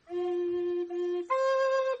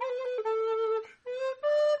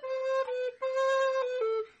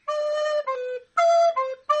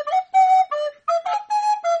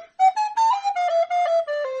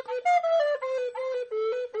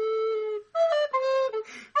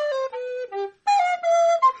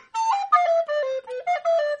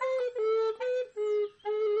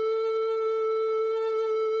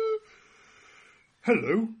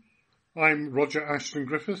Hello, I'm Roger Ashton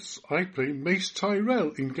Griffiths. I play Mace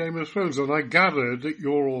Tyrell in Game of Thrones, and I gather that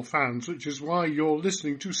you're all fans, which is why you're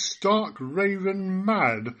listening to Stark Raven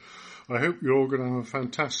Mad. I hope you're all going to have a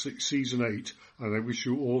fantastic Season 8, and I wish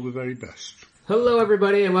you all the very best. Hello,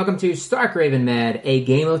 everybody, and welcome to Stark Raven Mad, a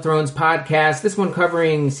Game of Thrones podcast. This one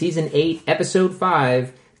covering Season 8, Episode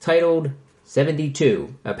 5, titled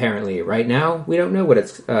 72, apparently. Right now, we don't know what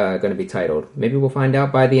it's going to be titled. Maybe we'll find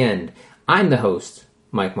out by the end. I'm the host,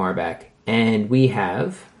 Mike Marbach, and we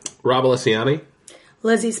have... Rob Alessiani.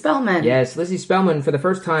 Lizzie Spellman. Yes, Lizzie Spellman for the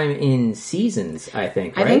first time in seasons, I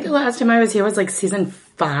think, right? I think the last time I was here was like Season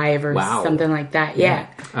 5 or something like that, yeah.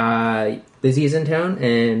 Lizzie is in town,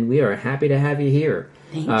 and we are happy to have you here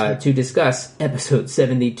to discuss Episode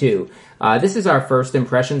 72. This is our first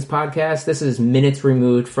impressions podcast. This is minutes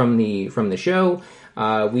removed from the show.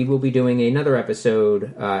 We will be doing another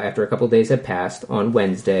episode after a couple days have passed on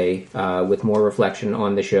Wednesday with more reflection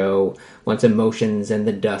on the show once emotions and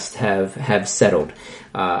the dust have settled.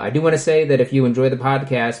 I do want to say that if you enjoy the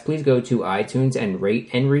podcast, please go to iTunes and rate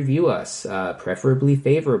and review us, preferably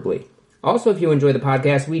favorably. Also, if you enjoy the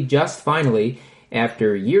podcast, we just finally,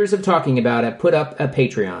 after years of talking about it, put up a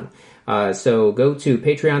Patreon. So go to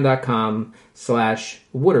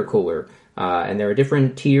patreon.com/watercooler. And there are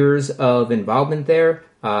different tiers of involvement there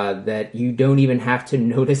that you don't even have to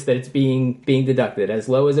notice that it's being deducted, as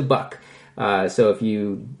low as $1. So if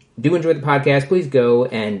you do enjoy the podcast, please go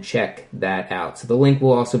and check that out. So the link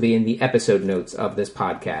will also be in the episode notes of this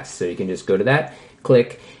podcast. So you can just go to that,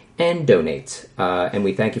 click, and donate. And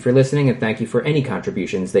we thank you for listening, and thank you for any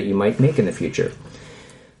contributions that you might make in the future.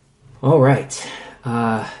 All right.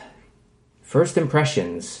 First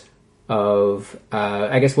impressions of,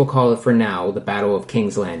 I guess we'll call it for now, the Battle of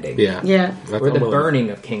King's Landing. Yeah. Or the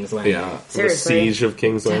burning of King's Landing. Yeah. Seriously. The siege of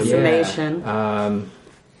King's Landing. Decimation.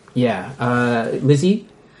 Lizzie,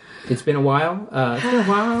 it's been a while.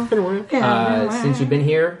 Since you've been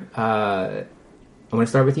here. I want to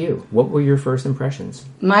start with you. What were your first impressions?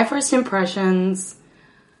 My first impressions,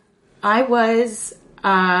 I was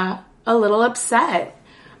a little upset.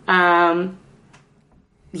 I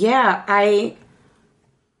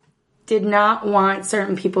did not want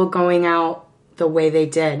certain people going out the way they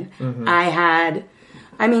did. Mm-hmm.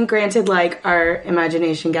 Granted, like, our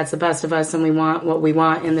imagination gets the best of us and we want what we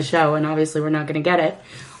want in the show, and obviously we're not going to get it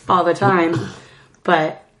all the time,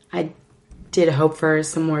 but I did hope for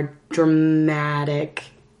some more dramatic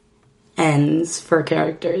ends for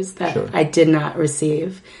characters that I did not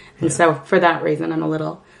receive. And so for that reason, I'm a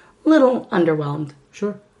little underwhelmed.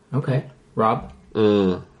 Sure. Okay. Rob?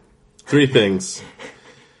 3 things.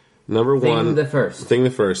 Number one... Thing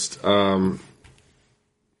the first. I'm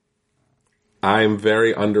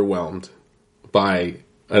very underwhelmed by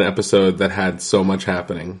an episode that had so much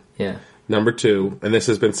happening. Yeah. Number 2, and this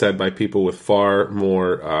has been said by people with far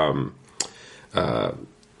more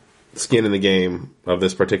skin in the game of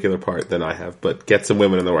this particular part than I have, but get some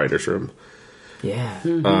women in the writer's room. Yeah.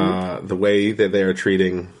 Mm-hmm. The way that they are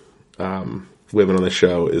treating women on the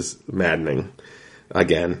show is maddening.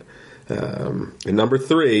 Again. And number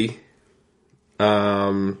 3,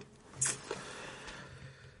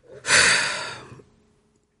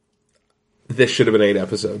 this should have been 8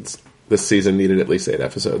 episodes. This season needed at least 8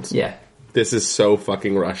 episodes. Yeah. This is so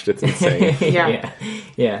fucking rushed. It's insane.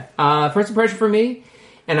 Yeah. First impression for me,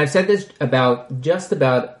 and I've said this about just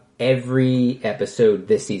about every episode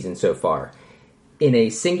this season so far. In a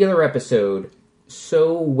singular episode,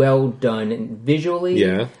 so well done visually,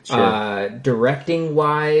 directing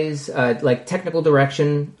wise, like technical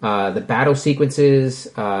direction, the battle sequences,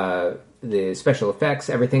 the special effects,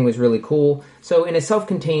 everything was really cool. So in a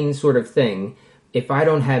self-contained sort of thing, if I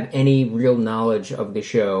don't have any real knowledge of the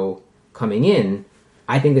show coming in,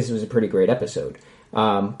 I think this was a pretty great episode.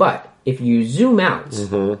 But if you zoom out,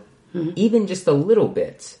 even just a little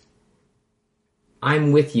bit,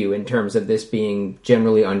 I'm with you in terms of this being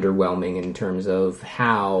generally underwhelming in terms of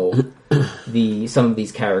how some of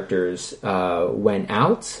these characters went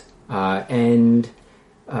out and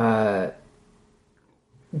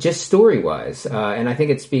just story-wise. And I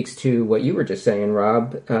think it speaks to what you were just saying,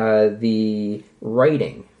 Rob, the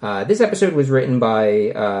writing. This episode was written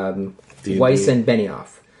by Weiss and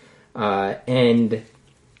Benioff. And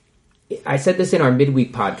I said this in our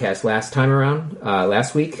midweek podcast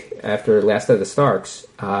last week, after Last of the Starks,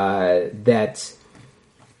 that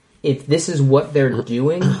if this is what they're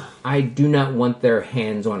doing, I do not want their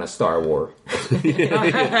hands on a Star War.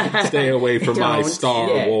 Stay away from my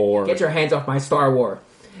Star War. Get your hands off my Star War.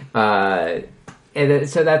 And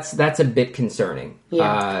so that's a bit concerning.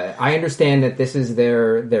 Yeah. I understand that this is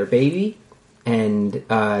their baby, and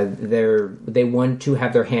they want to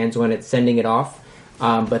have their hands on it, sending it off,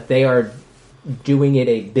 but they are doing it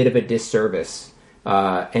a bit of a disservice,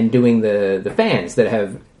 and doing the fans that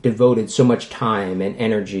have devoted so much time and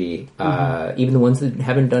energy, even the ones that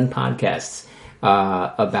haven't done podcasts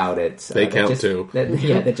about it. They count too.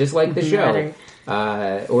 That just like the show,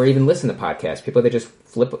 or even listen to podcasts. People that just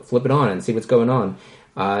flip it on and see what's going on.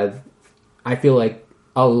 I feel like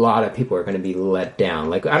a lot of people are going to be let down.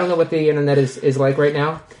 Like, I don't know what the internet is like right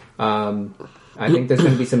now. I think there's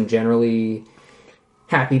going to be some generally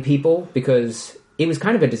happy people because it was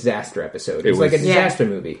kind of a disaster episode. It was like a disaster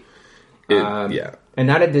movie. And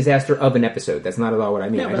not a disaster of an episode. That's not at all what I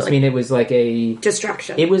mean. I just mean it was like a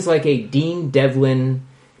destruction. It was like a Dean Devlin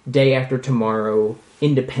Day After Tomorrow,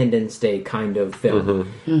 Independence Day kind of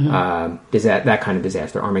film. That kind of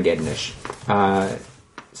disaster, Armageddon-ish.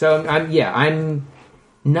 So I'm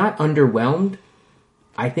not underwhelmed.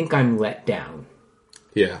 I think I'm let down.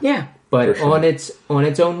 Yeah. But sure. on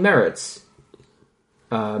its own merits,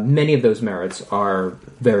 many of those merits are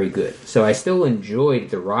very good. So I still enjoyed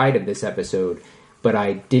the ride of this episode, but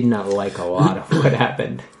I did not like a lot of what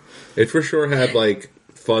happened. It for sure had like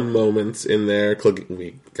fun moments in there.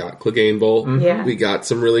 We got Clegane Bowl. Yeah. We got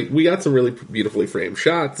some really beautifully framed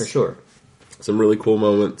shots. For sure. Some really cool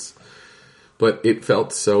moments. But it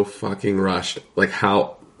felt so fucking rushed. Like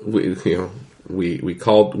how we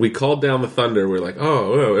called down the thunder. We're like,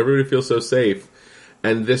 oh, everybody feels so safe.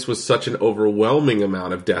 And this was such an overwhelming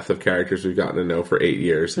amount of death of characters we've gotten to know for 8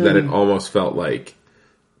 years that it almost felt like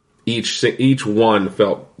each one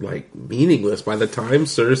felt like meaningless. By the time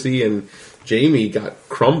Cersei and Jaime got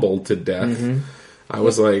crumbled to death, I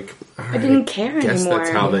was like, all right, I didn't care anymore. I guess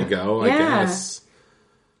that's how they go. Yeah. I guess.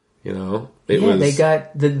 It was. They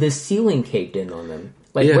got the ceiling caved in on them.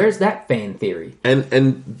 Like, where's that fan theory? And I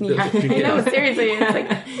know, seriously, it's like,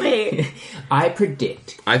 wait. I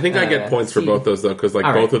predict. I think I get points for both those though, because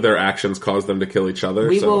both of their actions caused them to kill each other.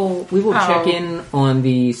 We will check in on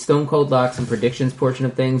the Stone Cold Locks and predictions portion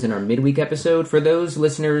of things in our midweek episode. For those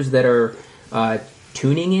listeners that are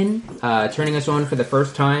tuning in, turning us on for the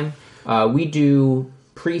first time, we do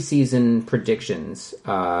preseason predictions,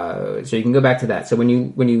 so you can go back to that. So when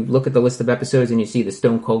you look at the list of episodes and you see the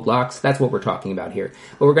Stone Cold Locks, that's what we're talking about here.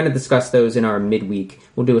 But we're going to discuss those in our midweek.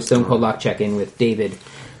 We'll do a Stone Cold Lock check-in with David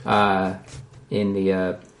in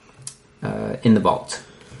the vault.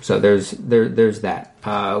 So there's that,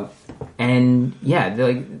 and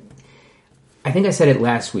yeah, I think I said it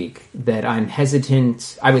last week that I'm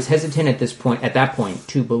hesitant. I was hesitant at that point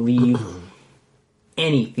to believe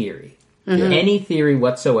any theory. Any theory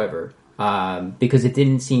whatsoever, because it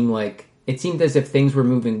seemed as if things were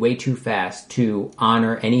moving way too fast to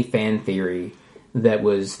honor any fan theory that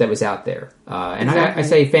was out there. And I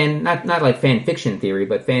say fan, not like fan fiction theory,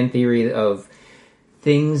 but fan theory of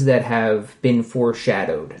things that have been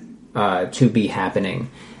foreshadowed to be happening.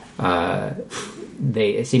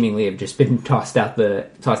 They seemingly have just been tossed out the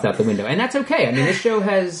window, and that's okay. I mean, this show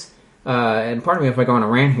has, and pardon me if I go on a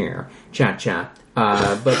rant here,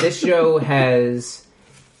 but this show has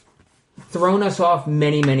thrown us off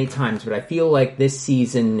many, many times, but I feel like this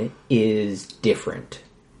season is different.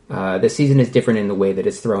 This season is different in the way that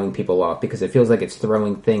it's throwing people off, because it feels like it's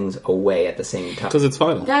throwing things away at the same time. Because it's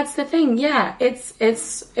final. That's the thing, yeah.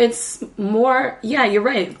 It's more, yeah, you're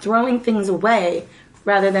right, throwing things away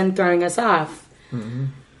rather than throwing us off.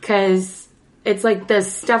 Because it's like the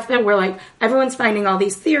stuff that we're like, everyone's finding all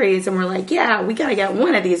these theories, and we're like, yeah, we gotta get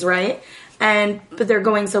one of these right. But they're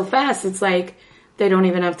going so fast, it's like they don't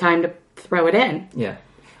even have time to throw it in. Yeah.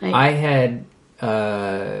 I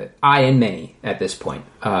and many at this point,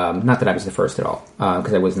 not that I was the first at all,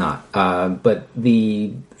 because I was not, but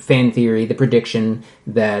the fan theory, the prediction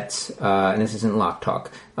that, and this isn't Lock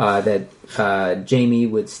Talk, that Jaime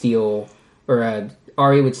would steal, or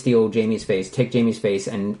Arya would steal Jaime's face, take Jaime's face,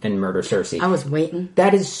 and murder Cersei. I was waiting.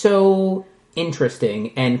 That is so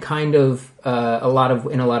interesting and kind of in a lot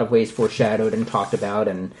of ways foreshadowed and talked about,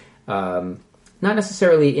 and not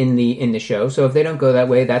necessarily in the show. So if they don't go that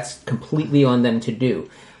way, that's completely on them to do.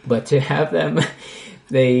 But to have them,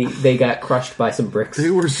 they got crushed by some bricks. They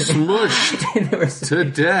were smushed to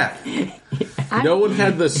death. No one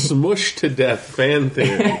had the smush to death fan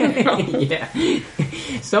theory. Yeah.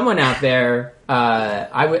 Someone out there,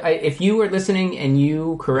 if you were listening and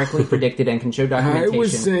you correctly predicted and can show documentation. I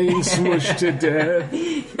was saying smush to death.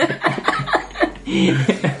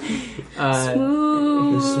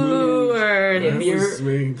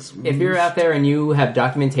 If you're out there and you have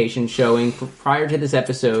documentation showing prior to this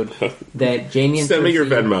episode that Jaime and send me your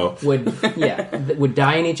Venmo would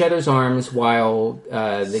die in each other's arms while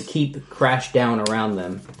the keep crashed down around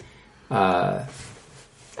them, I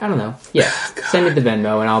don't know. Yeah, send me the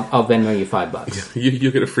Venmo, and I'll Venmo you $5.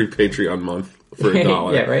 You get a free Patreon month for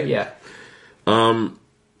 $1. Yeah, right. Yeah.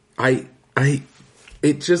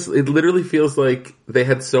 It literally feels like they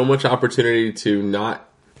had so much opportunity to not.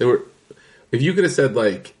 If you could have said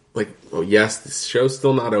like, oh yes, this show's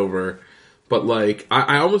still not over, but like,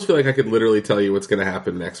 I almost feel like I could literally tell you what's going to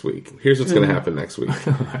happen next week. Here's what's going to happen next week.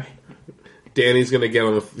 Right. Danny's going to be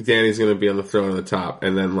on the throne at the top,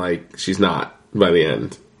 and then like she's not by the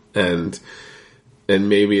end, and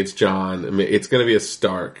maybe it's John. It's going to be a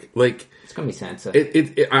Stark. Like it's going to be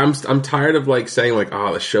Sansa. I'm tired of like saying like,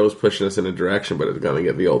 oh, the show's pushing us in a direction, but it's going to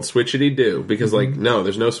get the old switchity do because like no,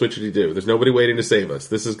 there's no switchity do. There's nobody waiting to save us.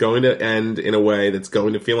 This is going to end in a way that's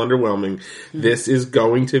going to feel underwhelming. This is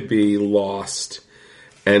going to be Lost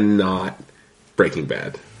and not Breaking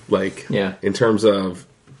Bad. Like in terms of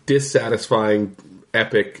dissatisfying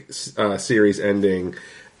epic series ending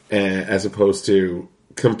as opposed to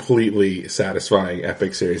completely satisfying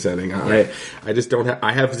epic series ending. I just don't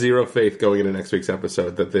I have zero faith going into next week's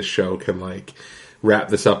episode that this show can like wrap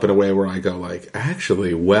this up in a way where I go like,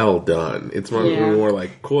 actually well done. It's more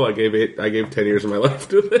like, cool, I gave 10 years of my life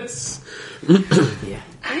to this. Yeah.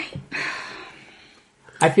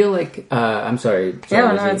 I feel like I'm sorry.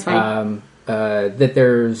 Yeah, no, it's fine. That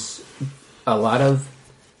there's a lot of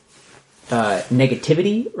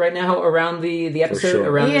negativity right now around the episode,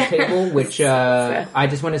 around the table, which I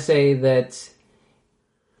just want to say that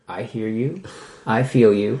I hear you, I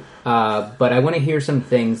feel you, but I want to hear some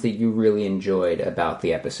things that you really enjoyed about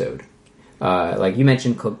the episode. Like you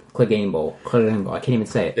mentioned Clegane Bowl. I can't even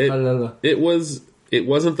say it. It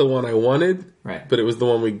wasn't the one I wanted, right? But it was the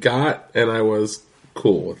one we got, and I was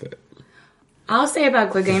cool with it. I'll say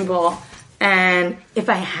about Clegane Bowl, and if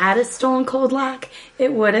I had a Stone Cold Lock,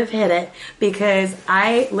 it would have hit it. Because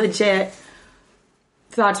I legit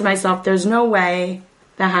thought to myself, there's no way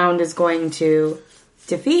the Hound is going to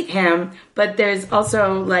defeat him. But there's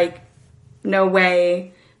also, like, no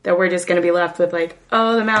way that we're just going to be left with, like,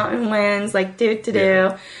 oh, the Mountain wins, like, do-do-do.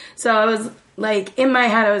 Yeah. So I was, like, in my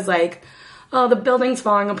head, I was like, oh, the building's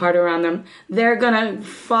falling apart around them. They're gonna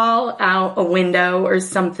fall out a window or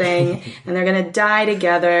something, and they're gonna die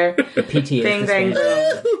together. PTA. Bang, bang,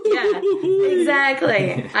 boom. Yeah,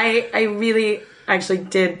 exactly. I really actually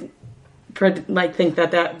did think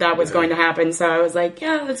that was going to happen. So I was like,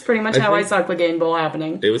 yeah, that's pretty much how I saw Clegane Bowl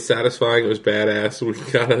happening. It was satisfying. It was badass.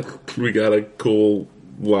 We got a cool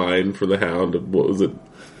line for the Hound. What was it?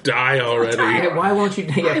 Die already! Why won't you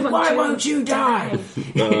die? Why won't you die?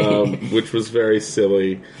 Which was very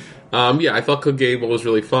silly. I thought Clegane Bowl was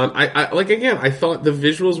really fun. I thought the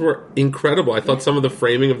visuals were incredible. I thought some of the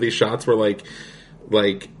framing of these shots were like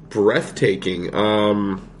breathtaking.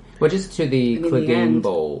 Just to the Clegane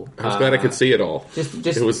Bowl. I was glad I could see it all. Just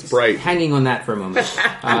it was bright. Hanging on that for a moment.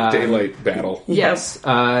 Daylight battle. Yes,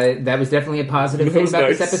 that was definitely a positive thing about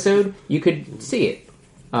this episode. You could see it.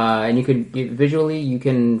 And visually you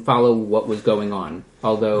can follow what was going on.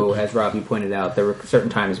 Although, as Robbie pointed out, there were certain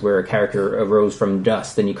times where a character arose from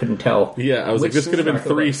dust and you couldn't tell. Yeah, I was like, this could have been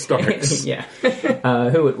 3 Starks. Yeah,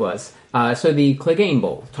 who it was. So the Clegane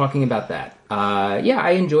Bowl, talking about that.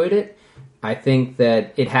 I enjoyed it. I think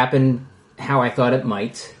that it happened how I thought it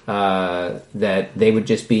might. That they would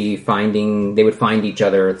just be they would find each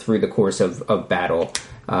other through the course of battle,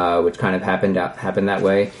 which kind of happened that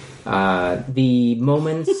way. The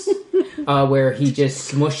moments where he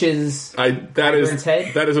just smushes Qyburn's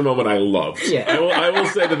head. That is a moment I loved. Yeah. I will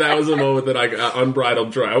say that was a moment that I got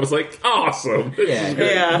unbridled joy. I was like, awesome.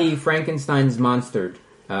 Yeah. He Frankenstein's monstered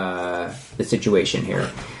the situation here.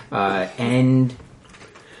 I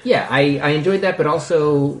enjoyed that, but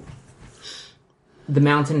also the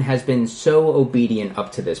Mountain has been so obedient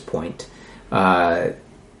up to this point.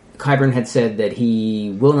 Qyburn had said that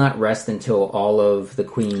he will not rest until all of the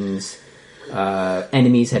Queen's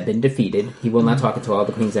enemies have been defeated. He will not talk until all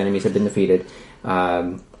the Queen's enemies have been defeated.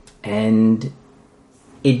 And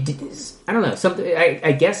I don't know. Something.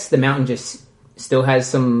 I guess the Mountain just still has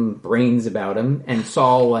some brains about him, and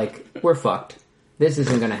Saul like, we're fucked. This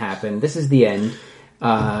isn't going to happen. This is the end.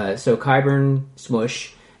 So Qyburn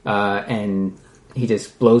smush, and he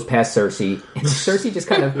just blows past Cersei, and Cersei just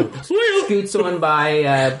kind of scoots on by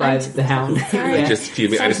the Hound. I just need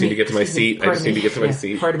to get to my seat.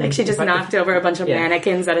 Like she just knocked over a bunch of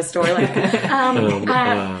mannequins at a store. Like,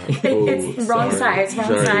 it's wrong size.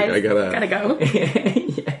 I gotta go.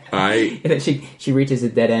 And then she reaches a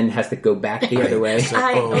dead end, has to go back the other way.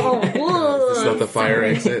 It's not the fire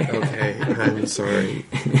exit? Okay, I'm sorry.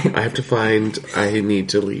 I need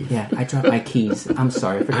to leave. Yeah, I dropped my keys. I'm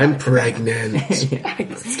sorry. I'm pregnant.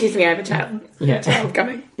 Excuse me, I have a child. Yeah. Child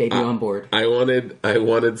coming. Baby on board. I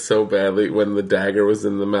wanted so badly when the dagger was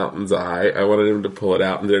in the mountain's eye, I wanted him to pull it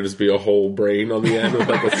out and there just be a whole brain on the end with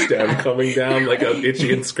like a stem coming down like an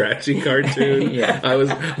Itchy and Scratchy cartoon. Yeah. I was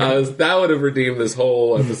that would have redeemed this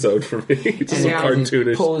whole episode for me. Just And a now he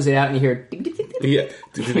cartoonish. pulls it out and you hear... Yeah,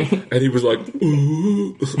 and he was like,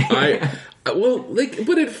 "Ooh."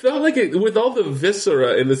 But it felt like it with all the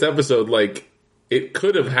viscera in this episode, like it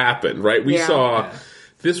could have happened, right? We saw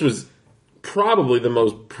this was probably the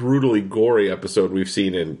most brutally gory episode we've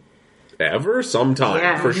seen in ever,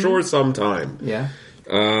 sometime for sure, sometime. Yeah.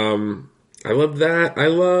 I loved that. I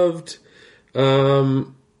loved. I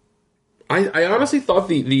honestly thought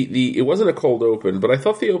the it wasn't a cold open, but I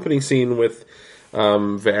thought the opening scene with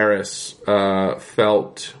Varys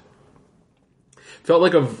felt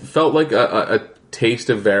like a taste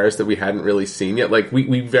of Varys that we hadn't really seen yet. Like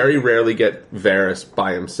we very rarely get Varys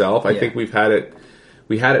by himself. I think we had it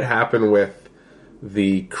happen with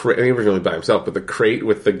the crate. I mean, he was really by himself, but the crate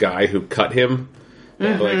with the guy who cut him.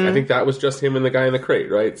 Mm-hmm. Like I think that was just him and the guy in the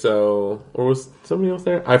crate, right? So, or was somebody else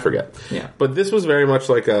there? I forget. Yeah. But this was very much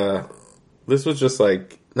like this was just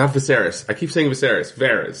like not Viserys. I keep saying Viserys.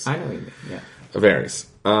 Varys. I know what you mean. Yeah. Varys.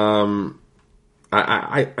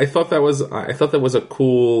 I thought that was a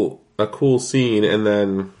cool scene, and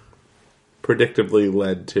then predictably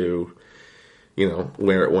led to,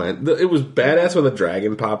 where it went. It was badass when the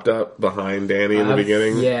dragon popped up behind Dany in the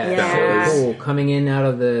beginning. Yeah, that was cool. Coming in out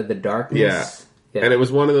of the darkness. Yeah. And it was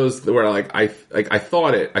one of those where I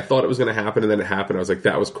thought it was going to happen, and then it happened. I was like,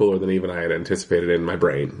 that was cooler than even I had anticipated in my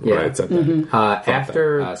brain when I had said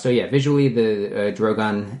that. Visually the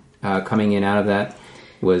Drogon coming in out of that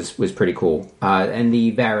was pretty cool. And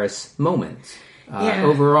the Varys moment.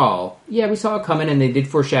 Overall, we saw it coming, and they did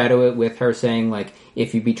foreshadow it with her saying, like,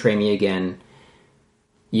 if you betray me again,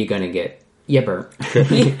 you're gonna get burnt.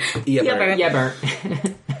 burnt.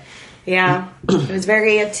 Yeah, it was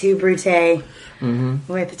very tu Brute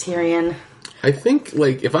with Tyrion. I think,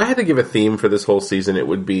 like, if I had to give a theme for this whole season, it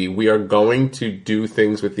would be we are going to do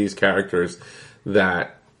things with these characters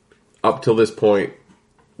that, up till this point,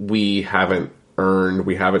 we haven't earned.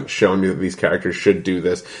 We haven't shown you that these characters should do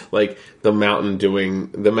this. Like the Mountain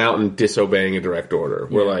disobeying a direct order.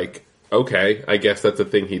 We're like, okay, I guess that's a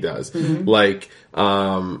thing he does. Mm-hmm.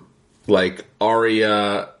 Like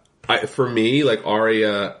Arya. For me, like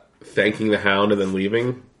Arya thanking the Hound and then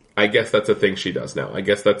leaving. I guess that's a thing she does now. I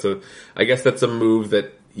guess that's a move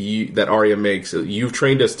that Arya makes. You've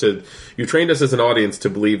trained us as an audience to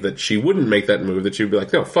believe that she wouldn't make that move, that she'd be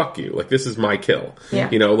like, no, fuck you. Like, this is my kill. Yeah.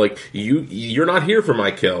 Like, you're not here for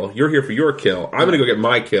my kill. You're here for your kill. I'm gonna go get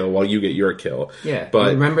my kill while you get your kill. Yeah.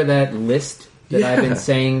 But remember that list that I've been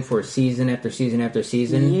saying for season after season after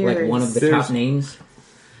season? Years. Like, one of the top names?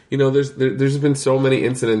 There's been so many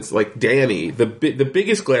incidents, like Dany. The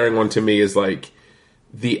biggest glaring one to me is, like,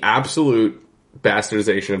 the absolute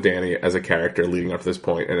bastardization of Dany as a character leading up to this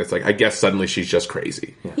point, and it's like, I guess suddenly she's just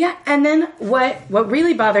crazy. Yeah, and then what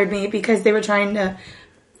really bothered me, because they were trying to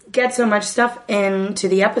get so much stuff into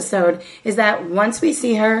the episode, is that once we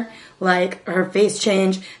see her, like, her face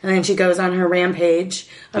change, and then she goes on her rampage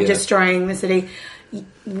of destroying the city,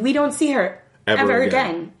 we don't see her ever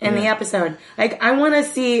again in the episode. Like, I want to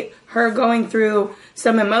see her going through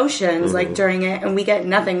some emotions, like, during it, and we get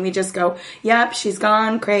nothing. We just go, yep, she's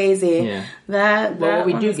gone crazy. Yeah. What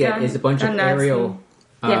we do get is a bunch of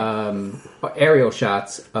aerial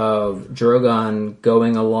shots of Drogon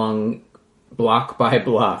going along block by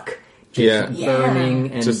block.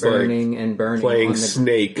 Burning and just burning and burning. Playing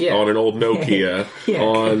Snake on an old Nokia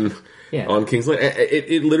on King's Landing.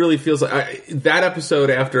 It literally feels like that episode,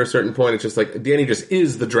 after a certain point, it's just like Dany just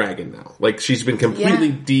is the dragon now. Like, she's been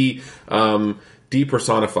completely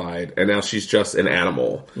depersonified, and now she's just an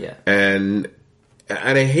animal. Yeah. And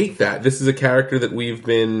I hate that. This is a character that we've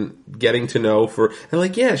been getting to know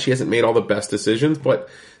she hasn't made all the best decisions, but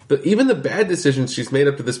even the bad decisions she's made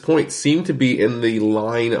up to this point seem to be in the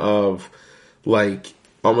line of, like,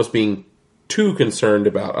 almost being too concerned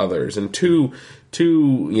about others and too,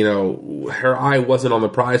 her eye wasn't on the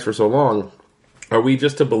prize for so long. Are we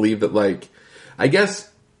just to believe that, like, I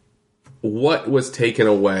guess what was taken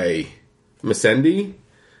away, Missandei,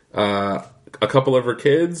 a couple of her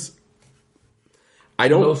kids,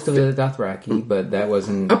 most of the Dothraki, but that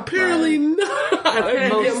wasn't apparently not.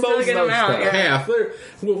 Half.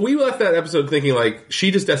 We left that episode thinking, like,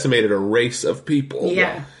 she just decimated a race of people.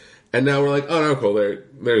 Yeah. And now we're like, oh no, cool.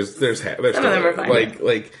 There's half. There's some of them are fine.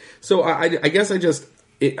 Like. So I guess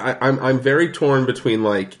I'm very torn between,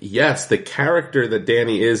 like, yes, the character that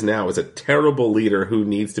Dany is now is a terrible leader who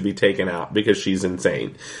needs to be taken out because she's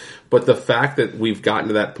insane. But the fact that we've gotten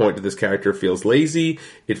to that point that this character feels lazy,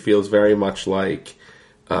 it feels very much like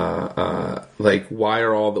why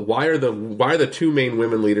are the two main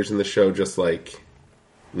women leaders in the show just like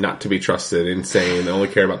not to be trusted, insane, they only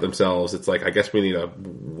care about themselves? It's like, I guess we need a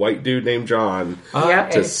white dude named Jon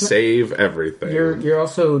to save everything. You're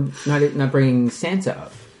also not bringing Sansa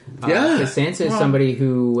up. Because Sansa is somebody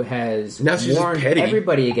who has warned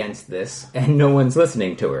everybody against this, and no one's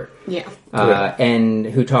listening to her. Yeah. And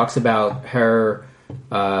who talks about her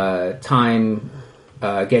time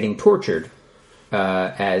getting tortured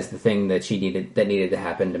as the thing that needed to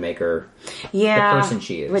happen to make her the person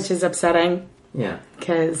she is. Which is upsetting. Yeah.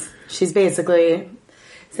 Because she's basically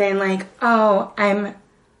saying, like, oh, I'm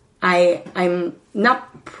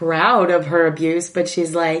not proud of her abuse, but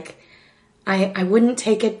she's like, I wouldn't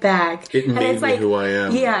take it back. It made me who I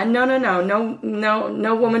am. Yeah,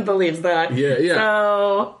 no woman believes that. Yeah.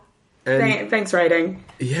 So, thanks, writing.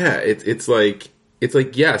 Yeah, it's like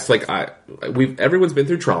yes, like everyone's been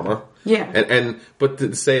through trauma. Yeah, but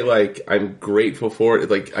to say like I'm grateful for it,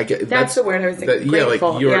 like I get that's the word I was thinking.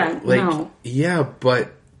 Grateful.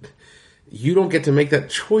 But you don't get to make that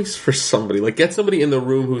choice for somebody. Like, get somebody in the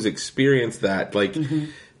room who's experienced that, like. Mm-hmm.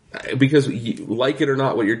 Because, like it or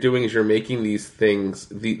not, what you're doing is you're making these things...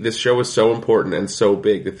 this show is so important and so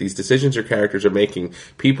big that these decisions your characters are making,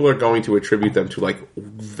 people are going to attribute them to, like,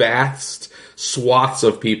 vast swaths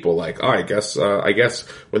of people. Like, oh, I guess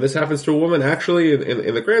when this happens to a woman, actually,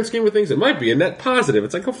 in the grand scheme of things, it might be a net positive.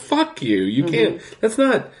 It's like, oh, fuck you. You can't...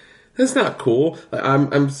 That's not cool.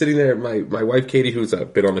 I'm sitting there, my wife Katie, who's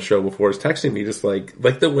been on the show before, is texting me just like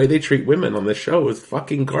the way they treat women on this show is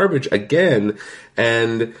fucking garbage again.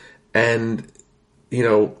 And you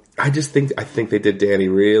know, I think they did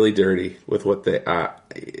Dany really dirty with what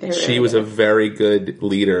she was a very good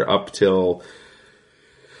leader up till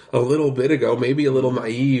a little bit ago, maybe a little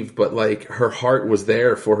naive, but like her heart was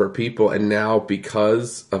there for her people, and now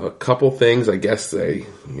because of a couple things, I guess they,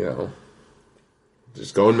 you know,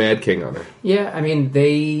 just going Mad King on her. Yeah, I mean,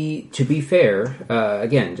 to be fair,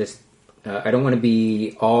 again, I don't want to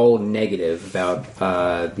be all negative about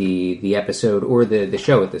the episode or the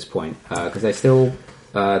show at this point, because I still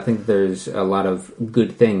think there's a lot of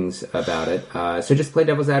good things about it. So just play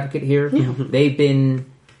devil's advocate here. Yeah. They've been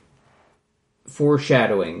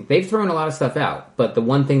foreshadowing. They've thrown a lot of stuff out, but the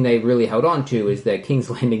one thing they really held on to is that King's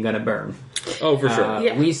Landing gonna burn. Oh, for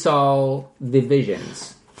sure. We saw the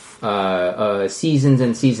visions. Seasons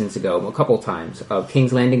and seasons ago, a couple times, of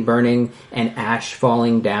King's Landing burning and ash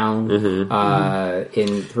falling down throughout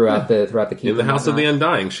the keep. In the House of the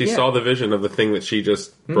Undying, she saw the vision of the thing that she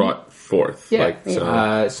just brought forth.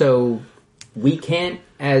 Yeah. So we can't,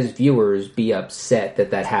 as viewers, be upset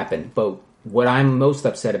that happened. But what I'm most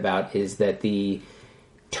upset about is that the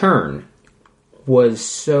turn was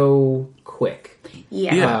so quick.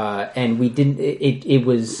 Yeah. And we didn't. It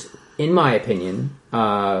was, in my opinion,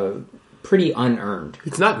 pretty unearned.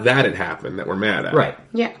 It's not that it happened that we're mad at, right?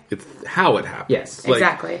 Yeah, it's how it happened. Yes, like,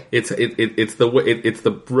 exactly. It's the way it's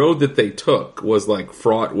the road that they took was like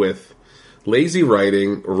fraught with lazy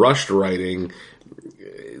writing, rushed writing,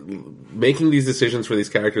 making these decisions for these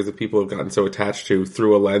characters that people have gotten so attached to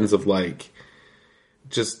through a lens of like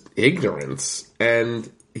just ignorance. And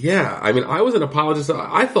yeah, I mean, I was an apologist.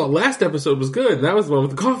 I thought last episode was good, and that was the one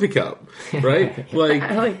with the coffee cup, right? Like,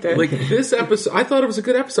 I liked it. Like this episode, I thought it was a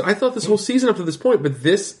good episode. I thought this whole season up to this point, but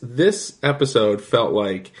this episode felt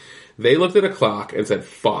like they looked at a clock and said,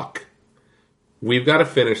 "Fuck, we've got to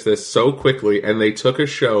finish this so quickly," and they took a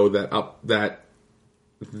show that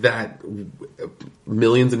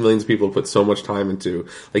millions and millions of people put so much time into.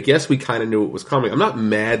 Like, yes, we kind of knew it was coming. I'm not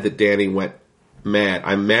mad that Dany went mad.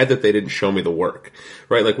 I'm mad that they didn't show me the work,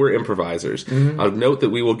 right? Like, we're improvisers. Mm-hmm. A note that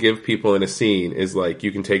we will give people in a scene is like,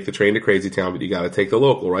 you can take the train to Crazy Town, but you got to take the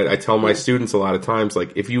local, right? I tell my students a lot of times,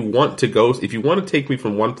 like, if you want to take me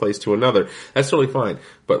from one place to another, that's totally fine.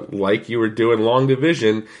 But like you were doing long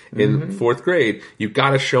division in fourth grade, you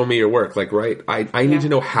got to show me your work. Like, right? I need to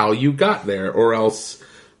know how you got there, or else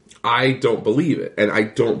I don't believe it. And I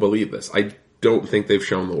don't believe this. I don't think they've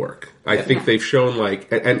shown the work. I think they've shown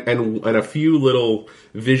like, and a few little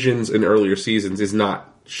visions in earlier seasons is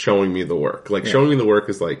not showing me the work. Like, showing me the work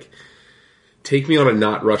is like, take me on a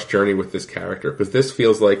not rushed journey with this character, because this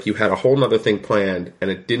feels like you had a whole nother thing planned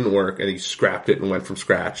and it didn't work and you scrapped it and went from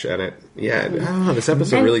scratch, and I don't know, this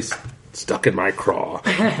episode really stuck in my craw.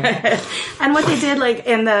 And what they did, like,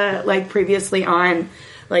 in the, like, previously on,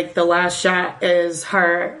 like, the last shot is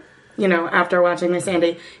her, after watching Miss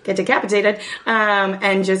Sandy get decapitated,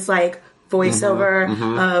 and just like voiceover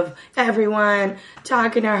of everyone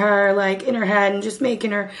talking to her like in her head and just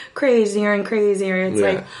making her crazier and crazier. It's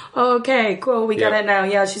like, okay, cool, we get it now.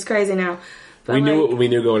 Yeah, she's crazy now. But we knew what we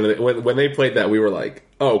knew going into when they played that. We were like,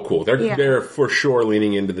 oh, cool. They're for sure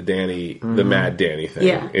leaning into the the Mad Danny thing.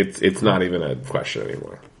 Yeah. It's not even a question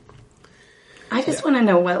anymore. I just want to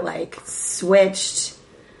know what like switched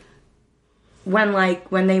when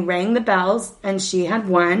they rang the bells and she had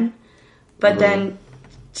won, but then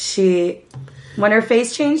when her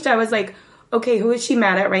face changed, I was like, okay, who is she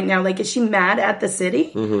mad at right now? Like, is she mad at the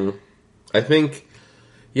city? I think,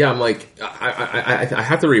 I'm like, I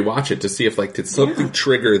have to rewatch it to see if like did something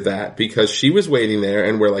trigger that, because she was waiting there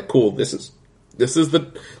and we're like, cool, this is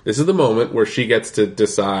the moment where she gets to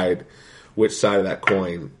decide which side of that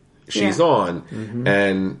coin she's on,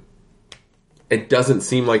 and it doesn't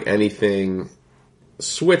seem like anything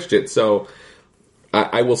switched it. So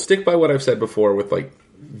I will stick by what I've said before with like,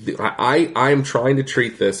 I'm trying to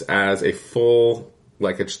treat this as a full,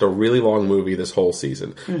 like it's just a really long movie this whole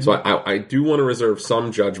season. So I do want to reserve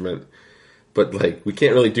some judgment, but like we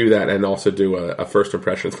can't really do that and also do a first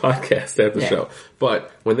impressions podcast at the show. But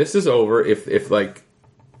when this is over, if like,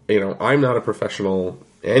 I'm not a professional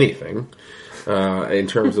anything in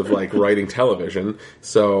terms of like writing television,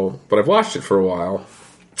 but I've watched it for a while.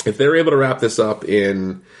 If they're able to wrap this up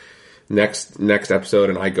in next episode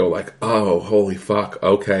and I go like, oh, holy fuck,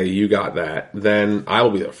 okay, you got that, then I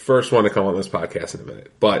will be the first one to come on this podcast in a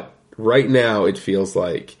minute. But right now it feels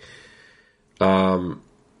like a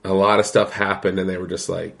lot of stuff happened and they were just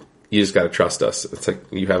like, you just got to trust us. It's like,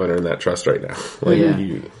 you haven't earned that trust right now.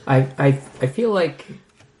 Like, I feel like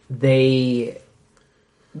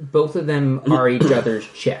both of them are each other's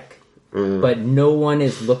check, but no one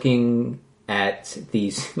is looking at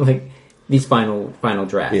these final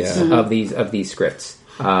drafts of these scripts,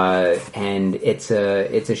 and it's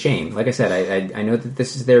a shame. Like I said, I know that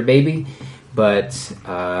this is their baby, but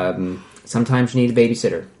sometimes you need a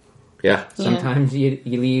babysitter. Yeah. Sometimes you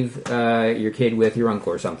leave your kid with your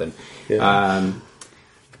uncle or something. I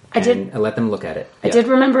let them look at it. I did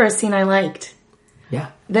remember a scene I liked.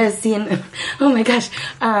 Yeah. The scene. Oh my gosh.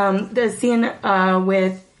 The scene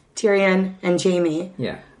with Tyrion and Jaime.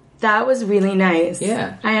 Yeah. That was really nice.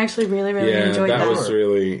 Yeah. I actually really, really enjoyed that. That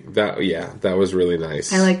was really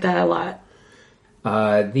nice. I like that a lot.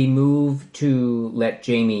 The move to let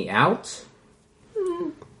Jaime out,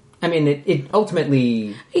 I mean, it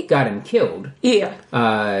ultimately got him killed. Yeah.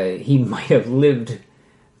 He might have lived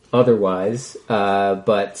otherwise,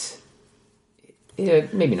 but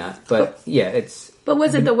maybe not. But yeah, it's... But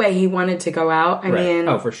was it the way he wanted to go out? I mean...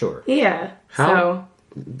 Oh, for sure. Yeah.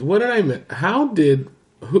 What did I miss? How did...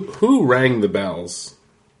 Who rang the bells?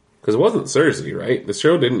 Because it wasn't Cersei, right? The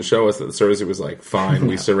show didn't show us that Cersei was like, fine,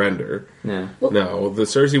 we surrender. No. No, the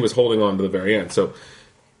Cersei was holding on to the very end. So,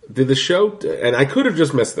 did the show... And I could have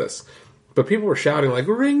just missed this. But people were shouting, like,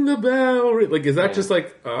 ring the bell! Like, is that just,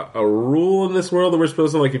 like, a rule in this world that we're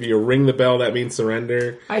supposed to, like, if you ring the bell, that means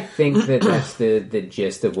surrender? I think that's the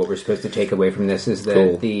gist of what we're supposed to take away from this, is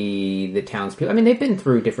that the townspeople... I mean, they've been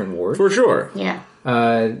through different wars. For sure. Yeah.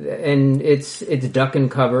 And it's duck and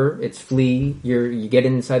cover, it's flee, you get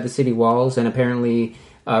inside the city walls, and apparently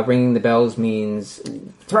ringing the bells means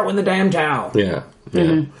throw in the damn towel. Yeah.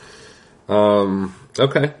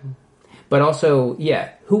 Okay. But also,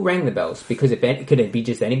 who rang the bells? Because could it be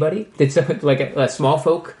just anybody? Did someone, like a small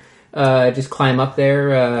folk just climb up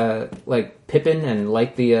there like Pippin and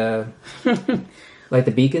light the like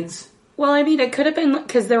the beacons? Well, I mean, it could have been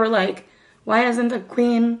because they were like, why hasn't the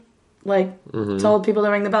queen told people to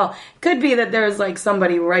ring the bell? Could be that there was like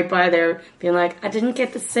somebody right by there being like, I didn't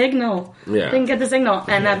get the signal.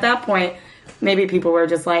 And at that point, maybe people were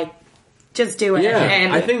just like, just do it. Yeah,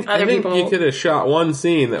 and I think you could have shot one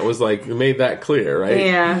scene that was like made that clear, right?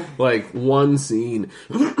 Yeah, like one scene.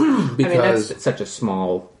 Because I mean, that's such a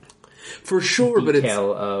small, for sure, but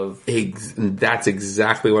that's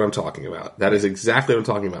exactly what I'm talking about. That is exactly what I'm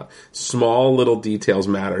talking about. Small little details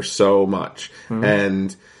matter so much,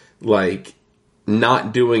 and like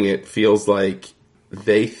not doing it feels like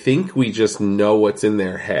they think we just know what's in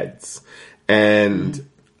their heads, and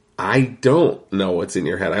I don't know what's in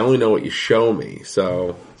your head. I only know what you show me.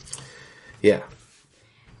 So, yeah.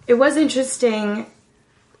 It was interesting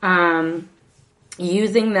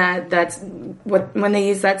using that's when they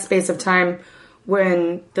used that space of time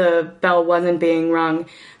when the bell wasn't being rung,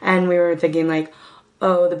 and we were thinking like,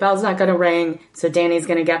 oh, the bell's not going to ring, so Dany's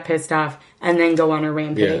going to get pissed off and then go on a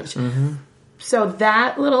rampage. Yeah. Mm-hmm. So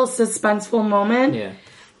that little suspenseful moment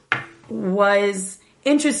was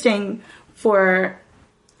interesting for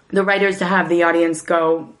the writers to have the audience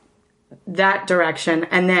go that direction.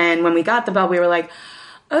 And then when we got the bell, we were like,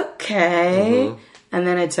 okay. And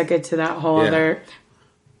then it took it to that whole other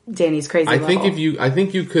Danny's crazy level. I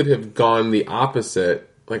think you could have gone the opposite.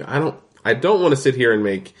 Like, I don't want to sit here and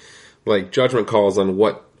make like judgment calls on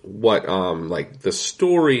what like the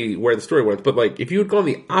story, where the story went, but like if you had gone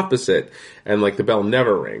the opposite and like the bell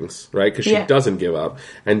never rings, right? Because she doesn't give up,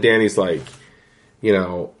 and Danny's like, you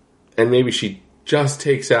know, and maybe she just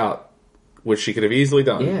takes out, which she could have easily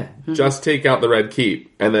done, just take out the Red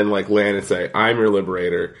Keep, and then like land and say, "I'm your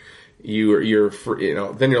liberator." You're free, you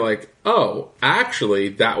know. Then you're like, oh, actually,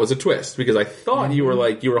 that was a twist, because I thought you were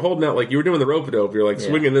like, you were holding out, like you were doing the rope-a-dope. You're like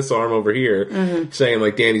swinging this arm over here, saying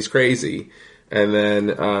like Danny's crazy. And then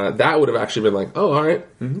that would have actually been like, oh, all right.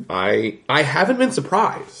 I haven't been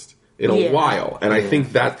surprised in a while, and I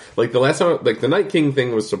think that like the last time, like the Night King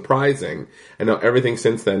thing was surprising, and now everything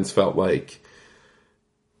since then's felt like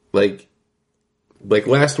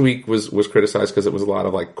last week was criticized because it was a lot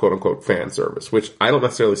of like quote unquote fan service, which I don't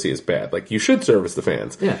necessarily see as bad. Like, you should service the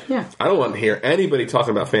fans. Yeah. I don't want to hear anybody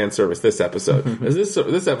talking about fan service this episode.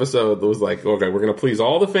 This episode was like, okay, we're going to please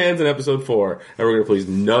all the fans in episode 4, and we're going to please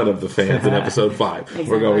none of the fans in episode 5. Exactly.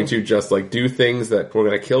 We're going to just like do things that we're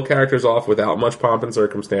going to kill characters off without much pomp and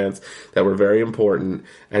circumstance that were very important,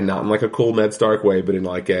 and not in like a cool Ned Stark way, but in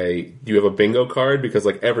like do you have a bingo card? Because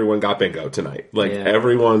like everyone got bingo tonight. Like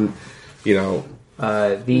everyone, you know.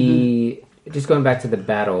 Just going back to the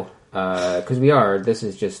battle, because this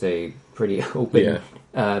is just a pretty open,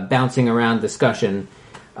 bouncing around discussion,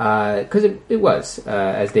 because it was,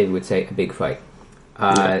 as David would say, a big fight.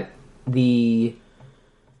 I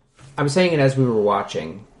was saying it as we were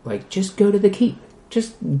watching, like, just go to the keep.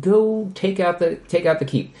 Just go take out the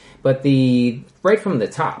keep. But right from the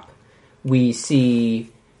top, we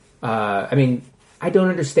see, I don't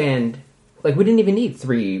understand. Like, we didn't even need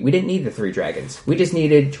we didn't need the 3 dragons. We just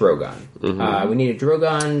needed Drogon. We needed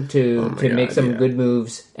Drogon to make some good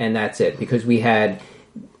moves, and that's it. Because we had,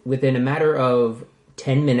 within a matter of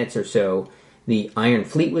 10 minutes or so, the Iron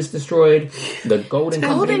Fleet was destroyed, the Golden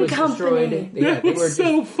Company was destroyed. They were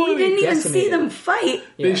so funny. We didn't even see them fight.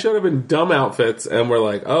 They showed up in dumb outfits, and we're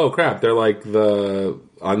like, oh crap, they're like the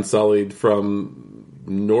Unsullied from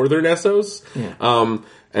Northern Essos.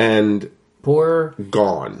 And... Poor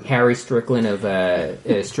gone. Harry Strickland of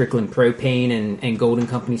Strickland Propane and Golden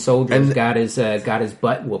Company soldiers got his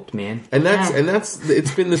butt whooped, man. And that's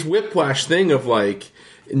it's been this whiplash thing of like,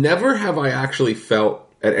 never have I actually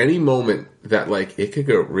felt at any moment that like it could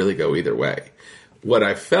really go either way. What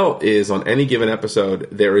I felt is, on any given episode,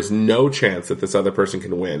 there is no chance that this other person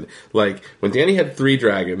can win. Like, when Danny had 3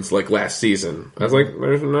 dragons, like, last season, I was like,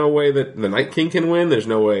 there's no way that the Night King can win, there's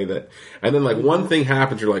no way that... And then, like, one thing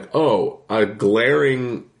happens, you're like, oh, a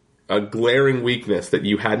glaring weakness that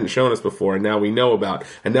you hadn't shown us before, and now we know about,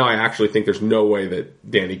 and now I actually think there's no way that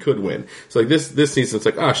Danny could win. So like this season, it's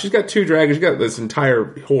like, oh, she's got 2 dragons, she's got this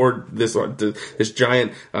entire horde, this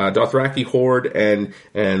giant Dothraki horde, and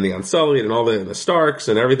the Unsullied, and all the Starks,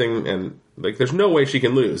 and everything, and like there's no way she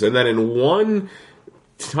can lose. And then in one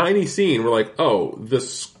tiny scene, we're like, oh, the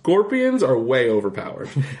Scorpions are way overpowered,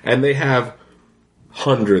 and they have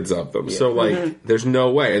hundreds of them. So, like, there's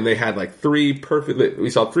no way. And they had, like, 3 perfect... We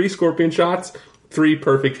saw 3 Scorpion shots, 3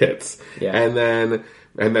 perfect hits. Yeah. And then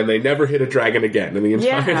they never hit a dragon again. And the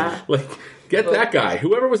entire... Like, get that guy.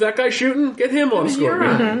 Whoever was that guy shooting, get him on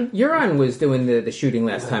Scorpion. Euron was doing the shooting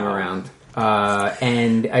last time around.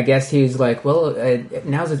 And I guess he was like, well,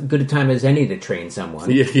 now's as good a time as any to train someone.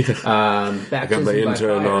 I got my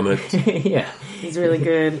intern on it. He's really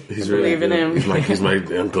good. He's really good. In him. He's my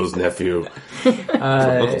uncle's nephew.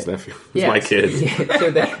 Uncle's nephew. He's my kid.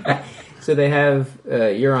 So they have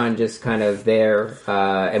Euron just kind of there,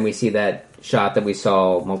 and we see that shot that we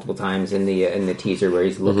saw multiple times in the teaser where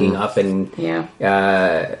he's looking up, and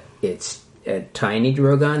it's a tiny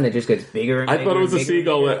Drogon that just gets bigger and bigger. I thought it was a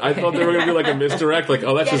seagull. I thought they were going to be like a misdirect, like,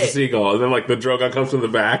 oh, that's just a seagull. And then, like, the Drogon comes from the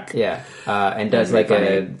back. Yeah. And does like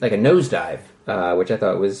a nosedive, which I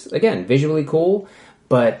thought was, again, visually cool,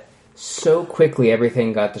 but so quickly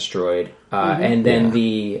everything got destroyed. And then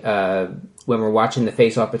when we're watching the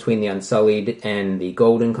face-off between the Unsullied and the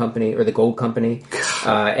Golden Company, or the Gold Company,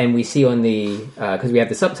 and we see on the, because we have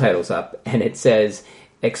the subtitles up, and it says,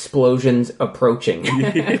 explosions approaching. And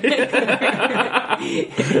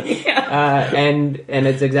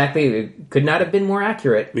it's exactly, it could not have been more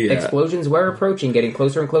accurate. Explosions were approaching, getting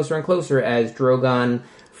closer and closer and closer as Drogon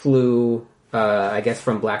flew, I guess,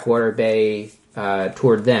 from Blackwater Bay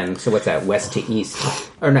toward them. So what's that, west to east?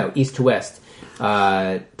 Or no, east to west.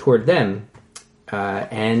 Toward them.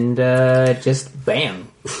 And just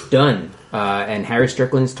bam, done. and Harry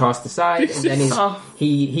Strickland's tossed aside, and then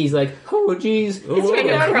he's like, oh geez, He's trying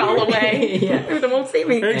to crawl away. Yeah. They won't see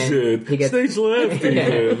me. Exit. he gets- Stage left.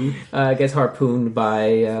 Ethan. Gets harpooned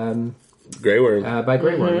by Grey Worm.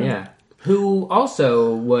 Grey Worm, yeah, who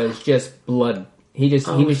also was just blood. He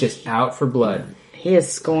was just out for blood. He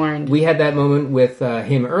is scorned. We had that moment with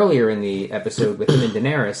him earlier in the episode with him and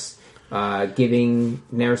Daenerys.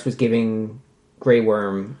 Daenerys was giving Grey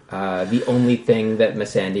Worm the only thing that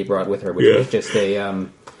Missandei brought with her, which was just a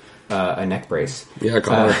neck brace. Yeah, a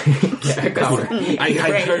collar. A collar.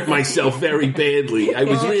 I hurt myself very badly. I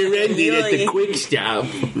was rear-ended at the quick stop.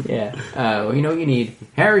 Yeah. Well, you know what you need?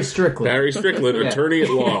 Harry Strickland. Harry Strickland, attorney at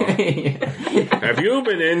law. Have you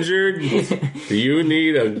been injured? Do you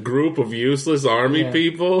need a group of useless army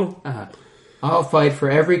people? I'll fight for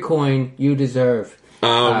every coin you deserve.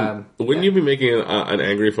 Wouldn't you be making an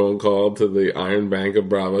angry phone call to the Iron Bank of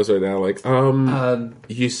Bravos right now? Like,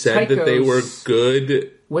 you said that they were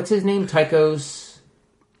good. What's his name? Tycho's.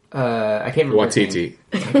 I can't remember. Watiti.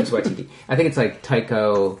 Tycho's Watiti. I think it's like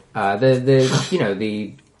Tycho.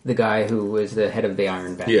 The guy who was the head of the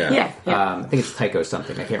Iron Bank. Yeah. I think it's Tycho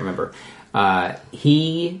something. I can't remember.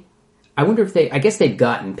 I wonder if I guess they've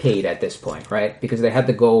gotten paid at this point, right? Because they had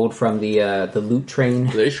the gold from the loot train.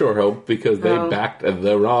 They sure hope because they backed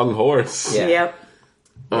the wrong horse. Yeah.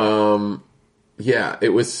 Yep. Yeah, it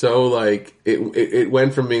was so like it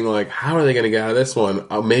went from being like, how are they going to get out of this one?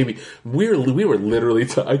 Maybe we were literally.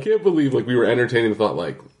 I can't believe like we were entertaining the thought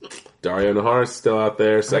like Dario Naharis still out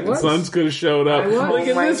there. Second Son's could have showed up. Like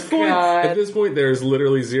at this point, there's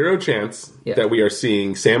literally zero chance that we are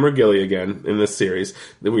seeing Sam or Gilly again in this series.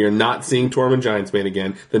 That we are not seeing Tormund Giantsbane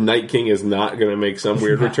again. The Night King is not going to make some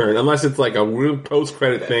weird return unless it's like a real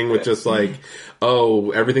post-credit thing with just like, oh,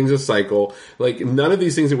 everything's a cycle. Like none of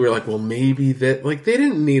these things that we were like, well, maybe that like they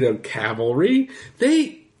didn't need a cavalry.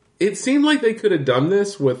 It seemed like they could have done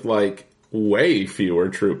this with like way fewer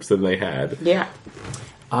troops than they had. Yeah.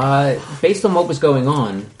 Based on what was going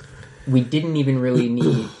on, we didn't even really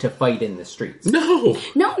need to fight in the streets. No,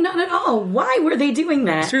 not at all. Why were they doing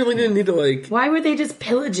that? Certainly didn't need to like. Why were they just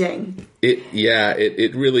pillaging?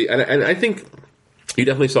 It really, and I think you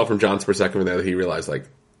definitely saw from John's perspective that he realized like,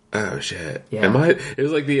 oh shit, am I? It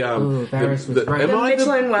was like the Varys was right. Am I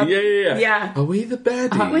Michelin yeah. Are we the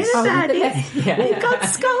baddies? We're the baddies. We've got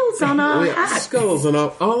skulls on our hats. Skulls on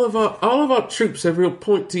all of our troops have real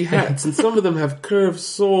pointy hats, and some of them have curved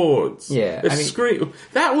swords. Yeah, scream.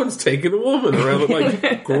 That one's taking a woman around.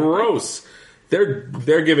 Like gross.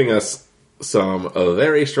 They're giving us some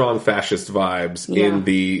very strong fascist vibes in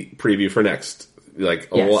the preview for next. Like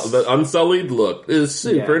the Unsullied look is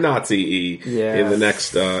super Nazi-y in the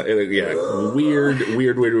next. Weird.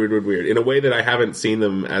 In a way that I haven't seen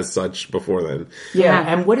them as such before. Then,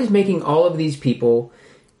 and what is making all of these people?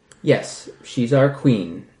 Yes, she's our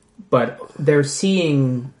queen, but they're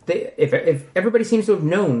seeing. If everybody seems to have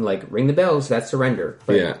known, like ring the bells, that's surrender.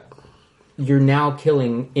 But you're now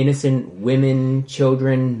killing innocent women,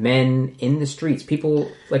 children, men in the streets. People,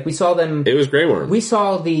 like we saw them... It was Grey Worm. We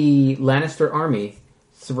saw the Lannister army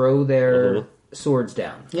throw their swords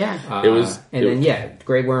down. Yeah.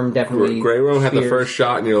 Grey Worm definitely... Grey Worm had the first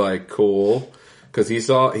shot and you're like, cool. Because he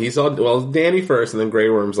saw, Dany first and then Grey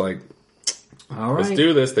Worm's like, all right, let's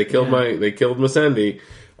do this. They killed Missandei.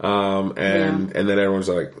 And then everyone's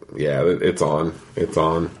like, yeah, it's on. It's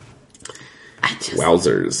on.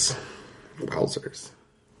 Wowzers.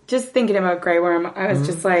 Just thinking about Grey Worm, I was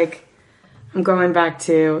just like, I'm going back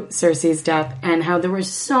to Cersei's death and how there were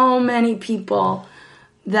so many people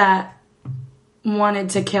that wanted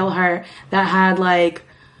to kill her, that had like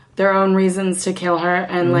their own reasons to kill her,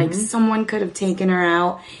 and like someone could have taken her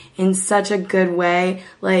out in such a good way.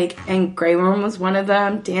 Like, and Grey Worm was one of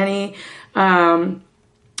them. Dany,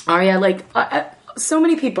 Arya, like so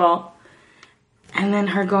many people. And then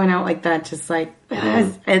her going out like that, just like,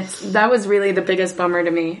 that was really the biggest bummer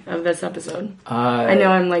to me of this episode. I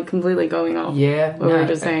know I'm like completely going off what we were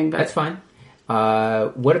just saying, but that's fine.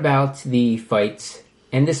 What about the fight?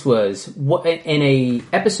 And this was in a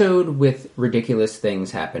episode with ridiculous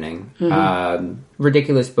things happening.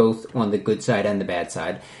 Ridiculous both on the good side and the bad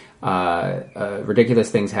side.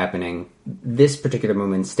 Ridiculous things happening. This particular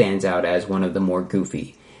moment stands out as one of the more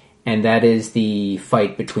goofy. And that is the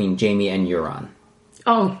fight between Jaime and Euron.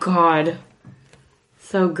 Oh, God.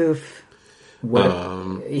 So goof. We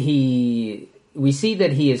see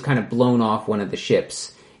that he has kind of blown off one of the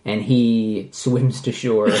ships, and he swims to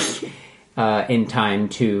shore in time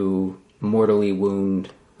to mortally wound,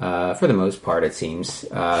 for the most part, it seems,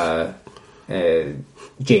 Jaime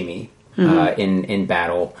in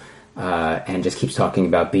battle. and just keeps talking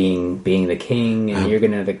about being the king, and you're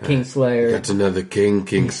gonna the Kingslayer. That's another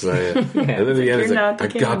Kingslayer. And then at the end, it's like, I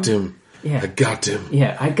got him. Yeah. I got him.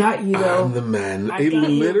 Yeah, I got you though. I'm the man. I He got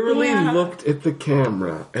you. literally Yeah. looked at the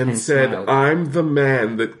camera and said, smiled. I'm the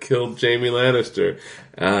man that killed Jaime Lannister.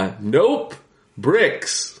 Nope.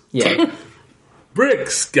 Bricks. Yeah,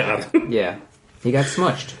 Bricks got him. yeah. He got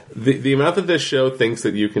smushed. The amount that this show thinks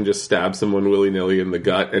that you can just stab someone willy-nilly in the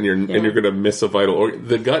gut and you're going to miss a vital organ.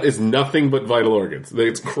 The gut is nothing but vital organs.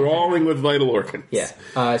 It's crawling with vital organs.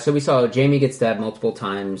 Yeah. So we saw Jaime get stabbed multiple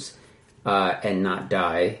times and not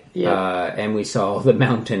die. Yeah. And we saw the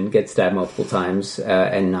Mountain get stabbed multiple times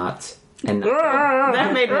and not.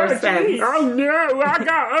 That made more sense. Oh no! I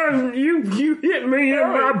got you hit me in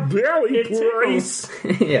my belly, place.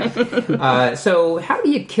 Yeah. So how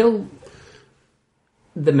do you kill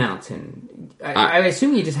the Mountain? I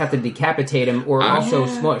assume you just have to decapitate him or also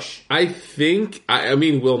smush. I think. I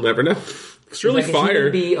mean, we'll never know. Surely Like, is he fire. going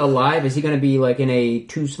to be alive? Is he going to be like in a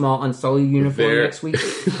too small Unsullied uniform next week?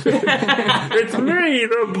 It's me,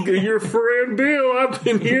 your friend Bill. I've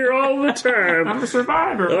been here all the time. I'm a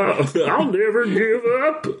survivor. I'll never give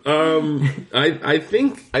up. I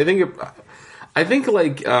think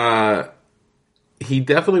he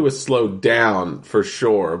definitely was slowed down for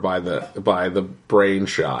sure by the brain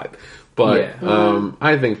shot. But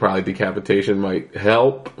I think probably decapitation might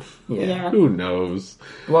help. Yeah. Who knows?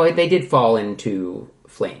 Well, they did fall into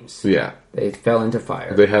flames. Yeah. They fell into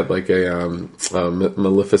fire. They had like a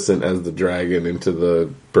Maleficent as the dragon into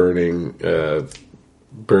the burning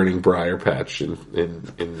briar patch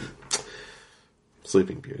in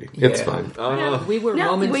Sleeping Beauty. It's fine. We were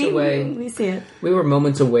moments away. We see it. We were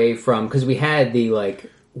moments away from, because we had the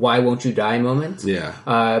 "Why won't you die" moment.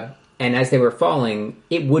 Yeah. And as they were falling,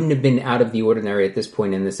 it wouldn't have been out of the ordinary at this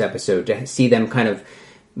point in this episode to see them kind of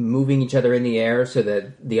moving each other in the air so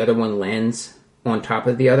that the other one lands on top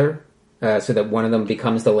of the other, so that one of them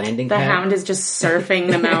becomes the landing The pad. Hound is just surfing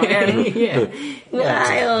the mountain.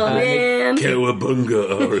 Wild, man.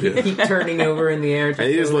 Cowabunga, Arya. Keep turning over in the air.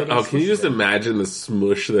 And you just can you just imagine the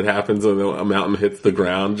smush that happens when a mountain hits the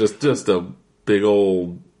ground? Just a big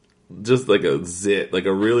old, just like a zit, like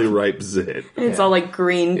a really ripe zit. It's all like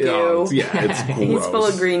green goo. It's gross. He's full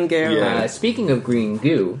of green goo. Yeah. Speaking of green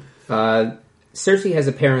goo, Cersei has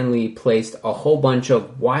apparently placed a whole bunch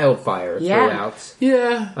of wildfire throughout.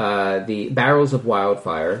 Yeah. The barrels of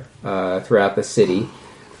wildfire throughout the city.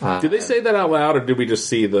 Did they say that out loud, or did we just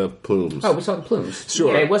see the plumes? Oh, we saw the plumes.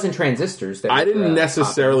 Sure. Yeah, it wasn't transistors. I didn't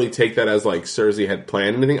necessarily take that as like Cersei had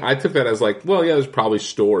planned anything. I took that as like, well, yeah, there's probably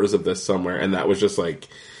stores of this somewhere, and that was just like.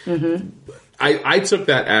 Mm-hmm. I took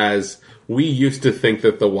that as we used to think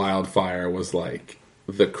that the wildfire was like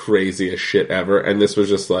the craziest shit ever, and this was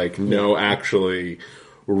just like no, actually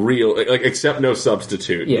real, like except no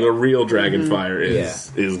substitute. Yeah. The real dragon fire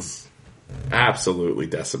is absolutely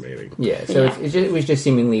decimating. Yeah, so it was just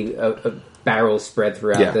seemingly a barrel spread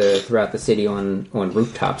throughout the city on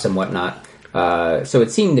rooftops and whatnot. So it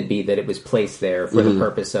seemed to be that it was placed there for the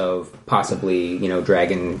purpose of possibly,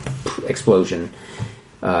 dragon explosion,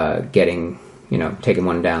 taking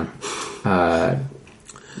one down.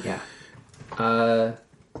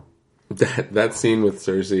 That scene with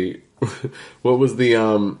Cersei. What was the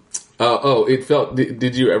it felt.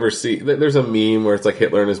 Did you ever see? There's a meme where it's like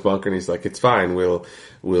Hitler in his bunker, and he's like, "It's fine. We'll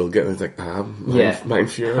get." It's like, mein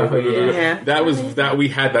Führer. Oh, yeah. That was that. We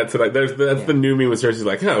had that tonight. That's the new meme with Cersei's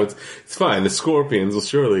like, "Oh, it's fine. The scorpions will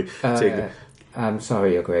surely take it." I'm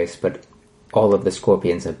sorry, Your Grace, but all of the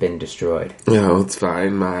scorpions have been destroyed. No, it's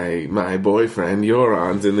fine. My boyfriend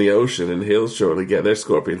Euron's in the ocean, and he'll surely get their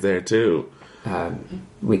scorpions there too.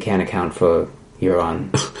 We can't account for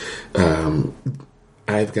Euron.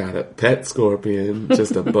 I've got a pet scorpion,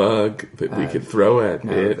 just a bug that we could throw at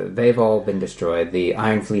it. They've all been destroyed. The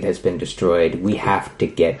Iron Fleet has been destroyed. We have to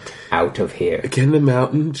get out of here. Can the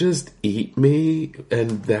mountain just eat me?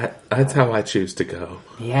 And that's how I choose to go.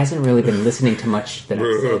 He hasn't really been listening to much that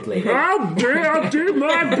I've said lately. I'll do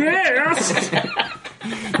my best!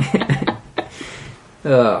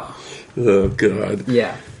 Oh, God.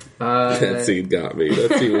 Yeah. That scene got me.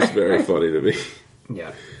 That scene was very funny to me.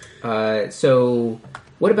 Yeah. So,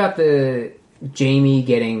 what about the Jaime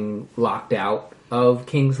getting locked out of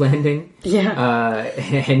King's Landing? Yeah.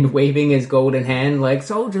 And waving his golden hand like,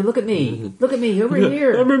 "Soldier, look at me. Look at me, over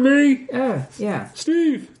here." Remember me? Yeah.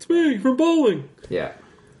 Steve, it's me from bowling. Yeah.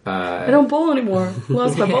 I don't bowl anymore.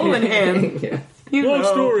 Lost my bowling hand. Yeah. Long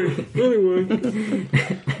story. Anyway.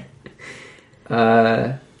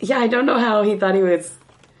 Yeah, I don't know how he thought he was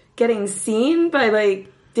getting seen by,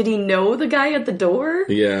 did he know the guy at the door?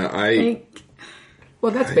 Yeah,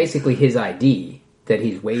 Well, that's basically his ID. that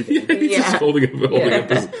he's waving. He's just holding up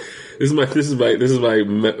this. This is my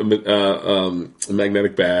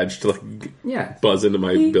magnetic badge to like buzz into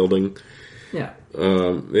my building. Yeah.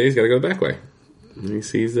 Then he's got to go the back way. And he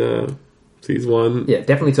sees one. Yeah,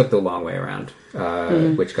 definitely took the long way around,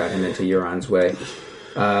 which got him into Euron's way.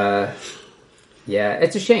 Yeah,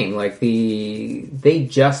 it's a shame. Like they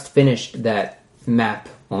just finished that map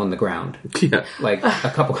on the ground. Yeah, like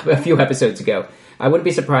a few episodes ago. I wouldn't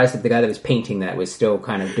be surprised if the guy that was painting that was still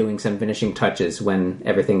kind of doing some finishing touches when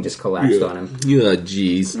everything just collapsed on him. Yeah,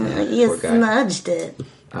 jeez. You smudged it.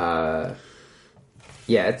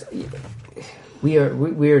 Yeah, we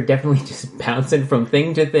are definitely just bouncing from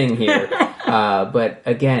thing to thing here. But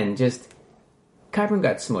again, just Qyburn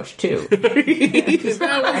got smushed too.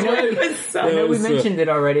 I know we mentioned it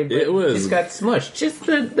already, but it just got smushed. Just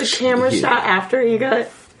the camera shot after he got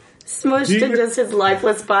smushed and just his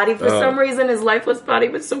lifeless body. For some reason, his lifeless body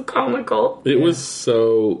was so comical. It was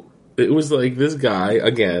like this guy,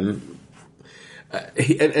 again.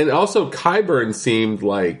 And also Qyburn seemed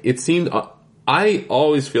like, I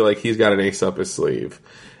always feel like he's got an ace up his sleeve.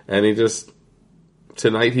 And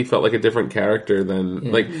tonight he felt like a different character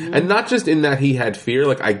than, and not just in that he had fear,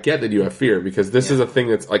 like I get that you have fear, because this is a thing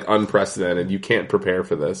that's like unprecedented, you can't prepare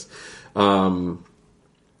for this. But,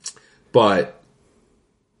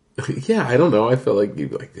 yeah, I don't know. I feel like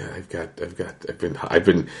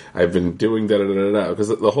I've been doing da da da da, because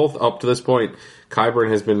the whole up to this point,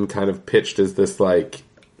 Qyburn has been kind of pitched as this like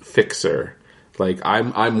fixer. Like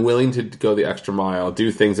I'm willing to go the extra mile, do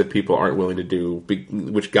things that people aren't willing to do,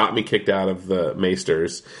 which got me kicked out of the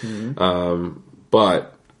Maesters. Mm-hmm.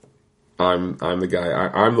 But I'm the guy.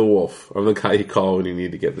 I'm the wolf. I'm the guy you call when you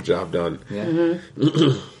need to get the job done. Yeah.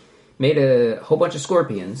 Mm-hmm. Made a whole bunch of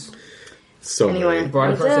scorpions. So anyway,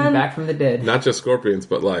 brought a person back from the dead. Not just scorpions,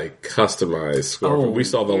 but like customized scorpions. We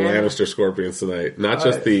saw the Lannister scorpions tonight. Not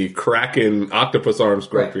just the Kraken octopus arm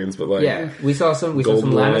scorpions, but like we saw some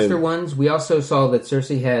Lannister ones. We also saw that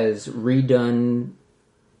Cersei has redone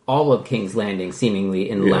all of King's Landing seemingly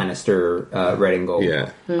in Lannister red and gold. Yeah.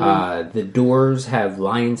 The doors have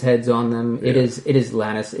lions' heads on them. Yeah. It is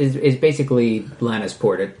Lannis is basically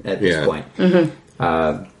Lannisport at this point.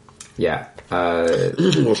 Mm-hmm.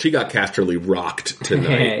 Well, she got Casterly rocked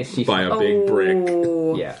tonight by a big brick.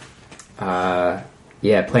 Yeah.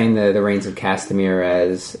 Playing the reigns of Castamere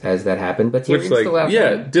as that happened, but Tyrion's still out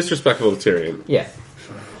there. Disrespectful to Tyrion. Yeah.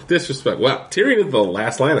 Disrespect. Wow, Tyrion is the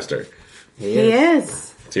last Lannister. He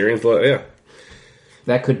is. Tyrion's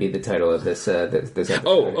That could be the title of this episode.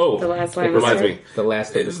 The last Lannister. It reminds me. The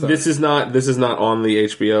last of the Stark. This is not on the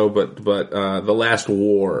HBO, but The Last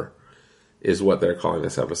War is what they're calling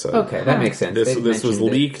this episode. Okay, that makes sense. This was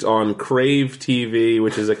leaked on Crave TV,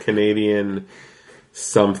 which is a Canadian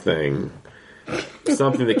something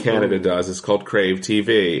that Canada does. It's called Crave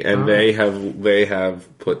TV, and they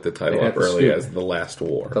have put the title up early as The Last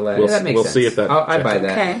War. That makes sense. See if that. I buy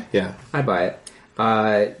that. Okay. Yeah, I buy it.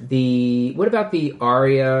 What about the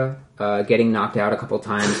Arya getting knocked out a couple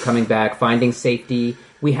times, coming back, finding safety?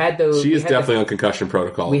 We had those. She is definitely on concussion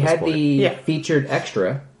protocol. We had the featured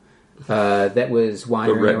extra. That was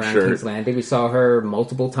wandering around King's Landing. We saw her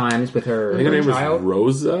multiple times with her child. I think her name was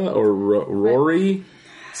Rosa or Rory,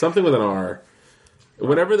 something with an R.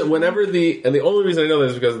 Whenever the and the only reason I know that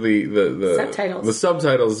is because the subtitles. The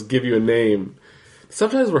subtitles give you a name. The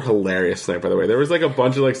subtitles were hilarious tonight, by the way. There was like a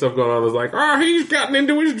bunch of like stuff going on. It was like, he's gotten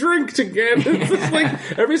into his drinks again. It's just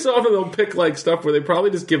like every so often they'll pick like stuff where they probably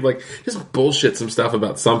just give like just bullshit some stuff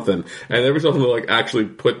about something, and every so often they'll like actually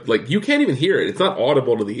put like you can't even hear it. It's not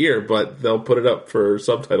audible to the ear, but they'll put it up for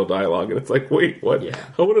subtitle dialogue, and it's like, wait, what? Yeah.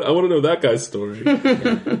 I want to know that guy's story.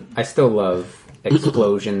 I still love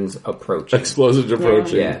Explosions Approaching.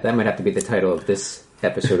 Yeah, that might have to be the title of this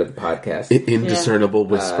episode of the podcast. Indiscernible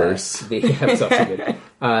Whispers. That's also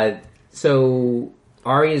good. So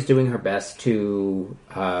Arya is doing her best to,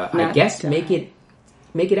 I guess, make it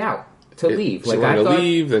out to leave. She wanted to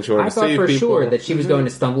leave, then she wanted to save people. I thought for sure that she was going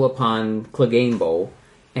to stumble upon Clegane Bowl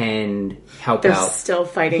and help out. They're still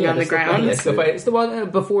fighting on the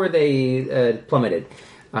ground. Before they plummeted.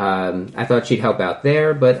 I thought she'd help out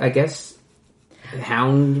there, but I guess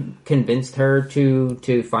Hound convinced her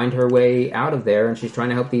to find her way out of there, and she's trying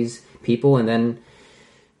to help these people, and then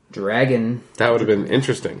Dragon. That would have been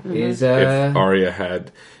interesting. Is if Arya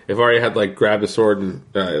had like grabbed a sword and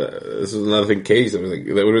this is another thing Katie said, that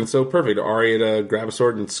would have been so perfect. Arya to grab a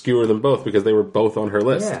sword and skewer them both because they were both on her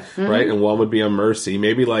list, right? And one would be on Mercy,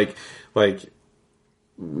 maybe like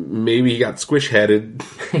maybe he got squish-headed,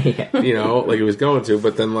 you know, like he was going to,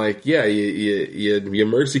 but then, like, yeah, you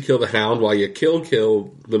mercy kill the hound while you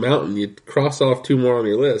kill the mountain. You cross off 2 more on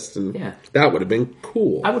your list, and that would have been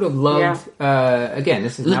cool. I would have loved, again,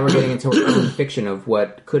 this is now we're getting into our own fiction of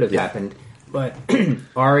what could have happened, but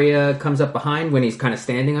Arya comes up behind when he's kind of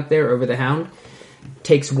standing up there over the hound,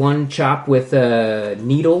 takes one chop with a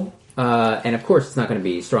needle, and of course it's not going to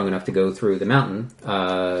be strong enough to go through the mountain,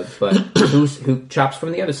 but who chops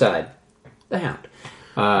from the other side? The hound.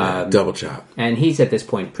 Double chop. And he's at this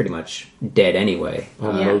point pretty much dead anyway.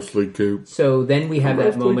 Mostly goop. So then we have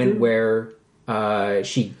that moment where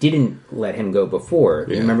she didn't let him go before.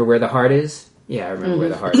 You remember where the heart is? Yeah, I remember where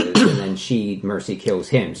the heart is. And then she mercy kills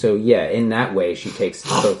him. So yeah, in that way she takes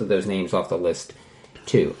both of those names off the list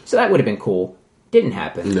too. So that would have been cool. Didn't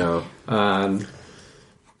happen. No.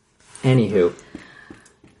 Anywho.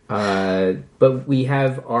 But we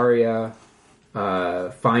have Arya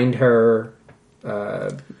find her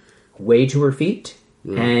way to her feet,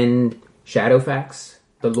 and Shadowfax,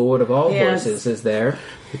 the Lord of all horses, is there.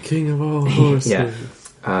 The king of all horses.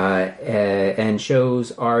 And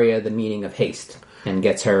shows Arya the meaning of haste, and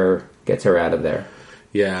gets her out of there.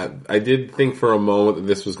 Yeah, I did think for a moment that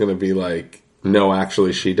this was going to be like, no,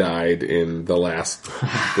 actually she died in the last...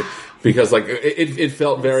 Because like it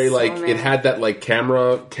felt very like it had that like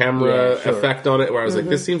camera effect on it where I was like,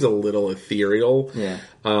 this seems a little ethereal. Yeah.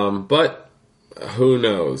 But who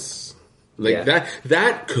knows? Like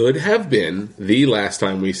that could have been the last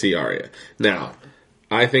time we see Arya. Now,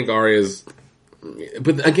 I think Arya's,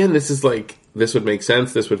 but again, this would make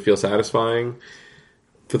sense. This would feel satisfying.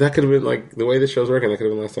 But that could have been like the way this show's working. That could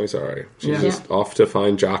have been the last time we saw Arya. She's just off to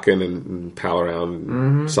find Jaqen and pal around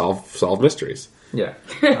and solve mysteries. Yeah.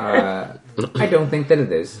 I don't think that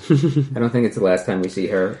it is. I don't think it's the last time we see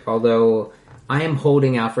her. Although, I am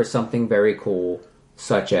holding out for something very cool,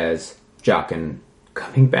 such as Jaqen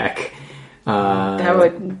coming back. That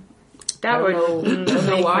would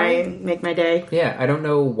make my day. Yeah, I don't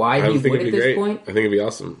know why he would at this point. I think it'd be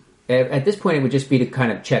awesome. At this point, it would just be to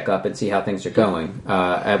kind of check up and see how things are going.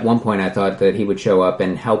 At one point, I thought that he would show up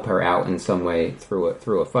and help her out in some way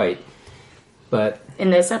through a fight. But in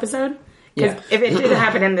this episode? Because if it did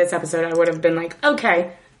happen in this episode, I would have been like,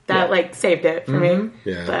 okay, that like saved it for me.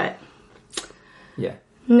 Yeah. But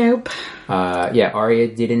nope. Arya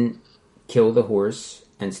didn't kill the horse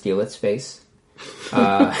and steal its face.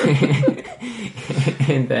 And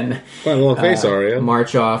then quite a long face, Arya.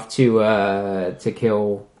 March off to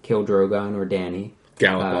kill Drogon or Dany.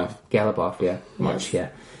 Gallop off, yeah. March,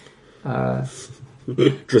 yeah.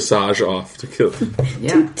 Dressage off to kill.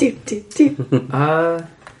 Yeah.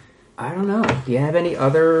 I don't know. Do you have any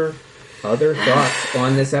other thoughts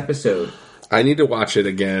on this episode? I need to watch it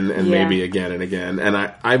again and maybe again and again.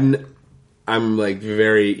 And I'm like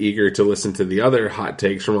very eager to listen to the other hot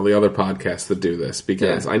takes from all the other podcasts that do this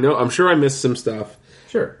because I'm sure I missed some stuff.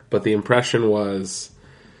 Sure. But the impression was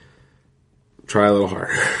try a little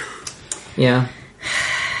harder. Yeah.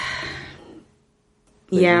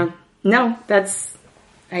 Yeah. No,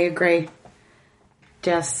 I agree.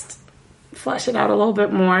 Just flesh it out a little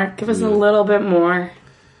bit more. Give us a little bit more.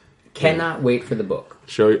 Cannot wait for the book.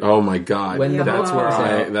 Show you. Oh my god.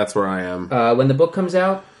 That's where I am. When the book comes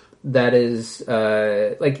out, that is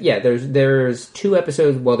there's 2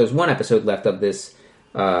 episodes. Well, there's 1 episode left of this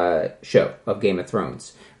show of Game of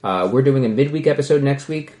Thrones. We're doing a midweek episode next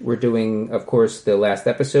week. We're doing, of course, the last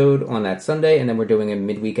episode on that Sunday, and then we're doing a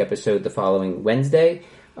midweek episode the following Wednesday.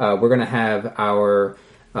 We're going to have our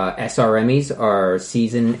SRMEs, our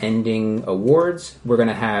season-ending awards. We're going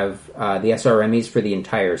to have the SRMEs for the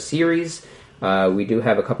entire series. We do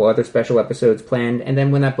have a couple other special episodes planned, and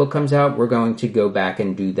then when that book comes out, we're going to go back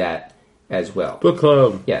and do that as well. Book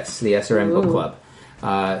club. Yes, the SRM Book Club.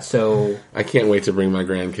 So I can't wait to bring my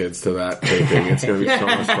grandkids to that taping. It's going to be so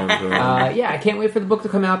much fun for them. I can't wait for the book to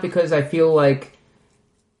come out because I feel like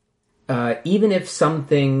even if some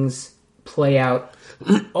things play out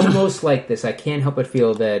almost like this, I can't help but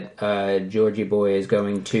feel that Georgie Boy is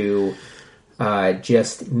going to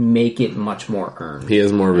just make it much more earned. He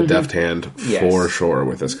has more of a deft hand for sure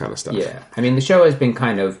with this kind of stuff. Yeah. I mean, the show has been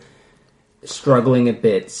kind of struggling a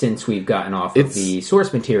bit since we've gotten off of the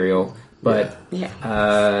source material. But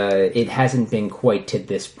it hasn't been quite to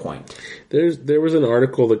this point. There was an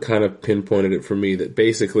article that kind of pinpointed it for me that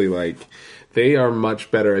basically, like, they are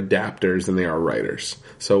much better adapters than they are writers.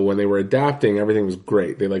 So when they were adapting, everything was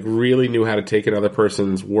great. They, like, really knew how to take another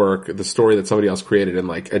person's work, the story that somebody else created, and,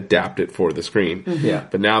 like, adapt it for the screen. Mm-hmm. Yeah.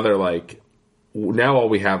 But now they're like, now all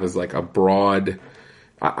we have is, like, a broad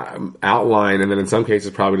outline, and then in some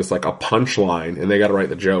cases probably just like a punchline, and they got to write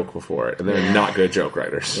the joke before it, and they're not good joke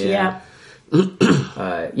writers. Yeah.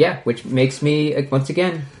 Which makes me, once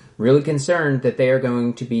again, really concerned that they are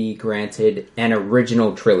going to be granted an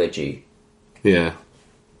original trilogy. Yeah.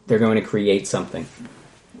 They're going to create something.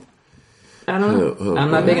 I don't know.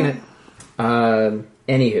 I'm not digging it.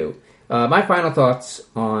 Anywho, my final thoughts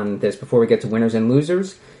on this before we get to winners and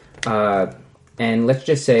losers. And let's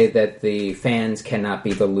just say that the fans cannot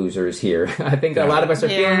be the losers here. I think a lot of us are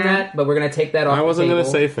feeling that, but we're going to take that off I wasn't going to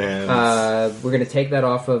say fans. We're going to take that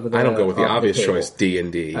off of the I don't go with the obvious choice,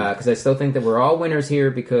 D&D. Because I still think that we're all winners here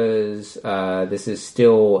because this is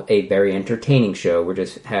still a very entertaining show. We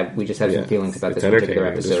just have some feelings about this particular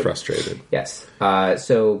episode. Just frustrated. Yes.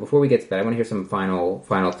 So before we get to that, I want to hear some final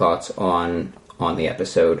thoughts on the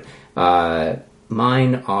episode.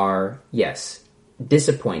 Mine are, yes,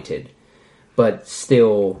 disappointed, but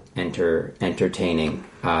still entertaining.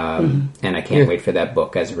 And I can't wait for that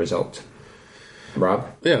book as a result. Rob?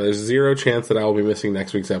 Yeah, there's zero chance that I will be missing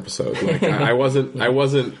next week's episode. Like, I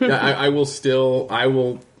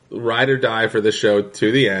will ride or die for the show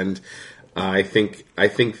to the end. I think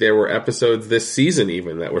there were episodes this season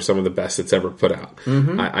even that were some of the best it's ever put out.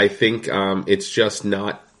 Mm-hmm. I think it's just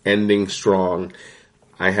not ending strong.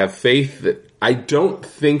 I have faith that I don't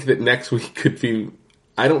think that next week could be.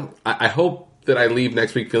 I hope that I leave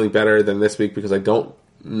next week feeling better than this week because I don't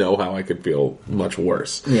know how I could feel much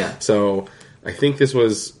worse. Yeah. So I think this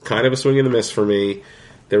was kind of a swing and a miss for me.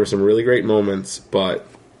 There were some really great moments, but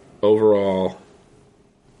overall,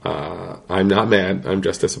 I'm not mad. I'm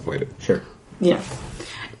just disappointed. Sure. Yeah.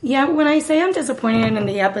 Yeah, when I say I'm disappointed in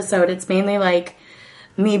the episode, it's mainly like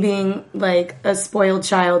me being like a spoiled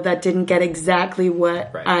child that didn't get exactly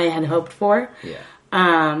what I had hoped for.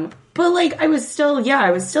 Yeah. But like I was still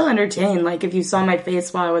entertained. Like if you saw my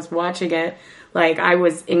face while I was watching it, like I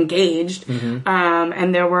was engaged. Mm-hmm.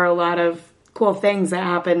 And there were a lot of cool things that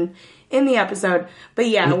happened in the episode. But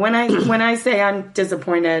yeah, when I say I'm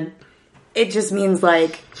disappointed, it just means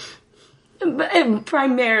like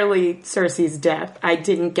primarily Cersei's death. I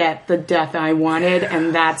didn't get the death I wanted,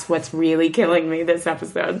 and that's what's really killing me this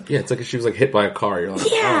episode. Yeah, it's like if she was like hit by a car. You're like,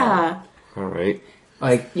 yeah. Oh, all right.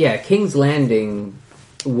 Like, yeah, King's Landing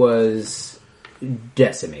was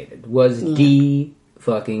decimated, was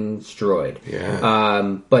fucking destroyed.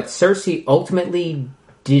 Yeah. But Cersei ultimately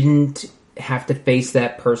didn't have to face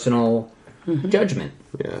that personal judgment.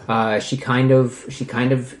 Yeah. She kind of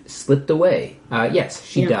slipped away. Yes,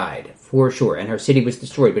 she died for sure, and her city was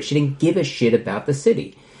destroyed. But she didn't give a shit about the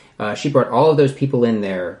city. She brought all of those people in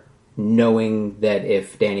there, knowing that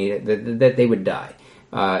if Dany that they would die.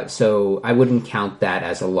 So I wouldn't count that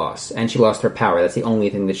as a loss. And she lost her power. That's the only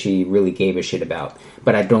thing that she really gave a shit about.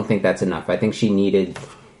 But I don't think that's enough. I think she needed.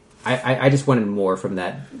 I just wanted more from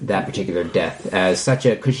that particular death as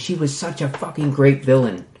because she was such a fucking great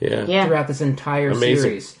villain throughout this entire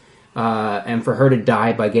series. And for her to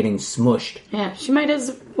die by getting smushed. Yeah, she might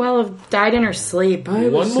as well have died in her sleep.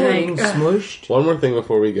 Smushed. One more thing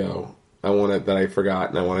before we go, that I forgot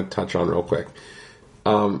and I want to touch on real quick.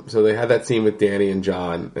 So they had that scene with Dany and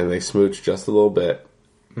Jon, and they smooched just a little bit,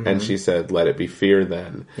 and she said, "Let it be fear."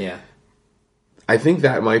 Then, yeah. I think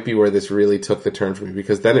that might be where this really took the turn for me,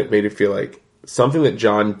 because then it made it feel like something that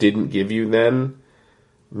Jon didn't give you then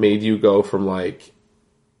made you go from like,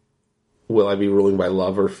 will I be ruling by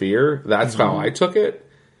love or fear? That's how I took it.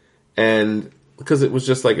 And because it was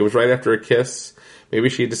just like, it was right after a kiss. Maybe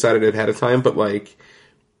she decided it ahead of time, but like,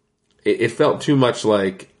 it felt too much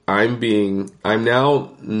like I'm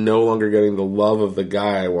now no longer getting the love of the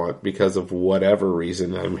guy I want because of whatever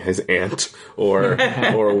reason. I'm his aunt or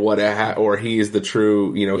or he is the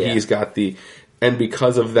true, he's got and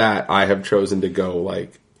because of that, I have chosen to go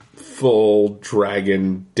like full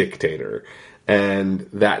dragon dictator. And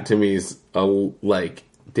that to me is like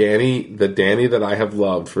Dany, the Dany that I have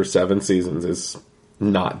loved for 7 seasons is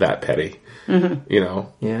not that petty. Mm-hmm.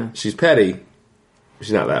 Yeah. She's petty.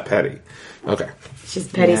 She's not that petty. Okay. She's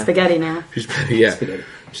petty spaghetti now. She's petty, yeah. Spaghetti.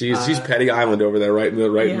 She's Petty Island over there, right in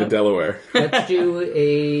the Delaware. Let's do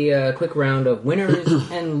a quick round of winners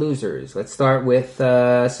and losers. Let's start with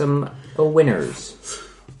some winners.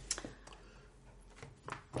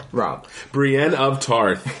 Rob. Brienne of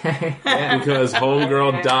Tarth. Because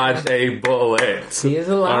homegirl dodged a bullet. She is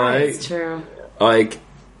alive. All right? It's true. Like,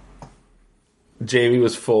 Jaime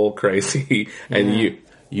was full crazy, and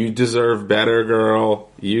you deserve better, girl.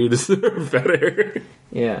 You deserve better.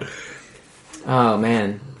 Yeah. Oh,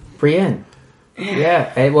 man. Brienne.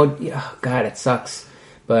 Yeah. God, it sucks.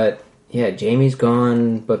 But, yeah, Jaime's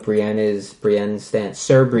gone, but Brienne stands.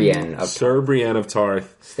 Sir Brienne of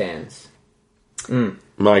Tarth stands.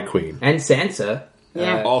 My queen. And Sansa.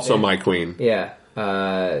 Yeah. Also my queen. Yeah.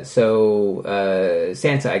 So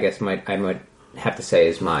Sansa, I guess, I might have to say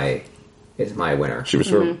is my winner. She was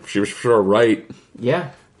sure right.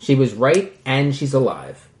 Yeah, she was right, and she's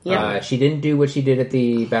alive. Yeah. She didn't do what she did at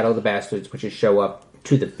the Battle of the Bastards, which is show up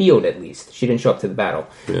to the field at least. She didn't show up to the battle,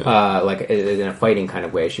 like in a fighting kind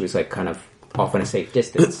of way. She was like kind of off in a safe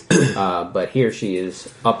distance. But here she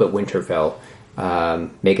is up at Winterfell,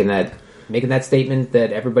 making that statement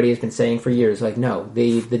that everybody has been saying for years. Like, no,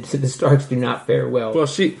 the Starks do not fare well. Well,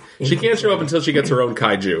 she can't show up until she gets her own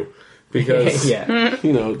kaiju. Because she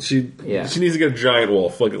needs to get a giant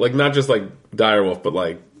wolf, like not just like dire wolf, but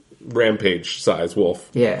like rampage size wolf.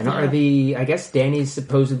 Yeah, and I guess Dany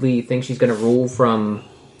supposedly thinks she's going to rule from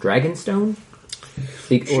Dragonstone,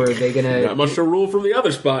 or are they going to not much to rule from the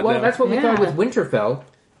other spot? Well, now. that's what we thought with Winterfell,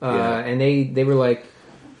 and they were like,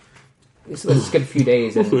 let's skip a few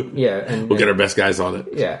days, and we'll get our best guys on it.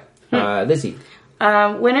 Yeah, Lizzie,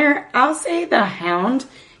 winner, I'll say the Hound,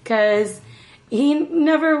 because he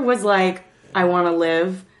never was like, I want to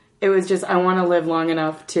live. It was just, I want to live long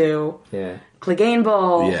enough to Clegane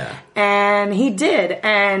Bowl. Yeah. And he did.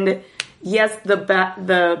 And yes,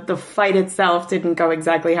 the fight itself didn't go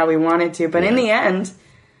exactly how he wanted to. But in the end,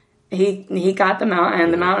 he got the mountain,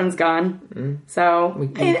 and the mountain's gone. Mm-hmm. So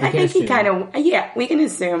I think he kind of, we can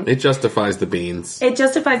assume. It justifies the beans. It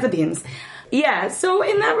justifies the beans. Yeah, so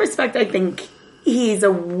in that respect, I think he's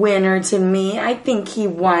a winner to me. I think he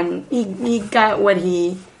won. He got what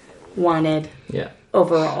he wanted. Yeah.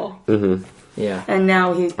 Overall. Mm-hmm. Yeah. And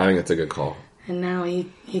now I think it's a good call. And now he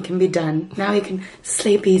can be done. Now he can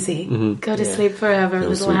sleep easy. Mm-hmm. Go to sleep forever,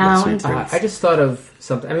 little hound. I just thought of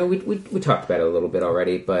something. I mean, we talked about it a little bit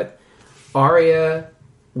already, but Arya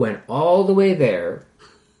went all the way there,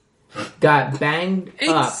 got banged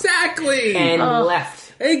up, exactly, and left.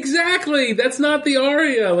 Exactly. That's not the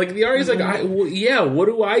Arya. Like, the Arya's like, what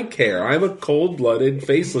do I care? I'm a cold-blooded,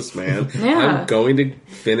 faceless man. I'm going to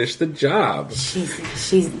finish the job. She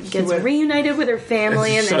gets reunited with her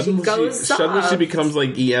family, and then she goes soft. Suddenly she becomes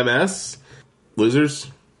like EMS. Losers.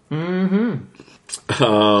 Mm-hmm.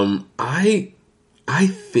 I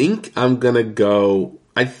think I'm gonna go...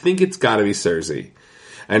 I think it's gotta be Cersei.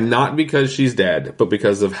 And not because she's dead, but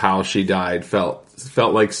because of how she died. Felt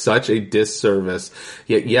like such a disservice.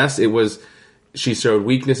 Yet, yes, it was... She showed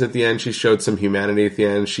weakness at the end. She showed some humanity at the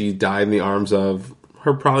end. She died in the arms of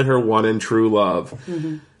probably her one and true love.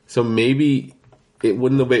 Mm-hmm. So maybe it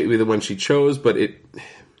wouldn't have been the one she chose, but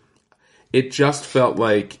it just felt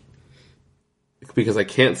like... Because I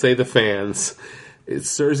can't say the fans... It's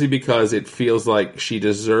Cersei because it feels like she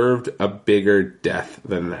deserved a bigger death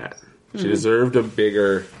than that. She deserved a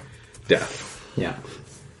bigger death. Yeah.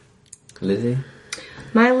 Lizzie?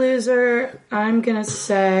 My loser, I'm going to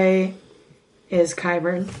say, is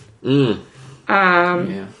Qyburn.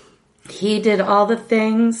 He did all the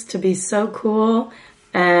things to be so cool,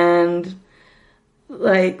 and,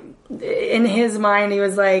 like, in his mind, he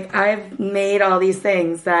was like, I've made all these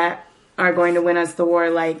things that are going to win us the war,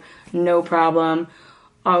 like, no problem.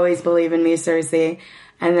 Always believe in me, Cersei.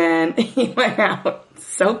 And then he went out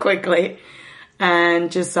so quickly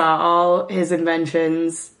and just saw all his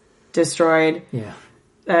inventions destroyed. Yeah.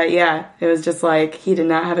 It was just like, he did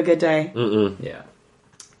not have a good day. Yeah.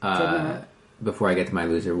 Before I get to my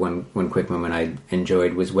loser, one quick moment I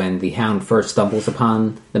enjoyed was when the Hound first stumbles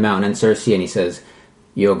upon the mountain and Cersei, and he says,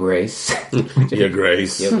 Your Grace. Your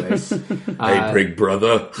Grace. Your Grace. Hey, big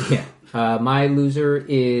brother. Yeah. My loser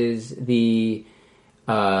is the,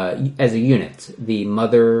 as a unit, the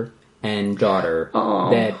mother and daughter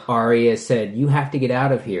that Arya said, you have to get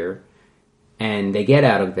out of here. And they get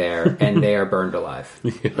out of there, and they are burned alive.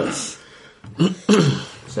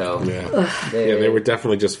 So, they were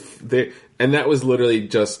definitely just... And that was literally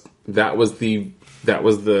just... That was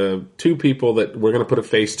the two people that we're going to put a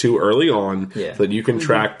face to early on so that you can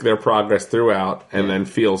track their progress throughout and then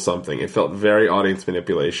feel something. It felt very audience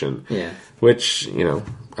manipulation. Yeah. Which,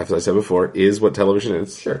 as I said before, is what television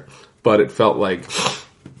is. Sure. But it felt like...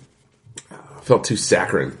 felt too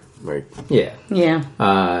saccharine. Like... Yeah. Yeah.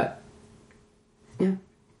 Yeah.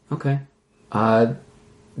 Okay.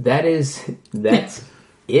 That's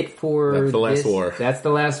it for That's the last war. That's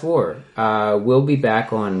the last war. We'll be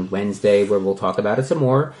back on Wednesday where we'll talk about it some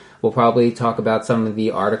more. We'll probably talk about some of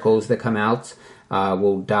the articles that come out.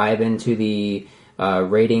 We'll dive into the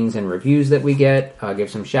ratings and reviews that we get,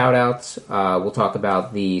 give some shout outs. We'll talk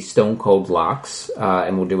about the Stone Cold locks,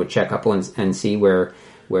 and we'll do a checkup and see where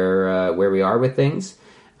we are with things.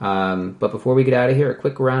 But before we get out of here, a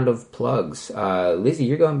quick round of plugs. Lizzie,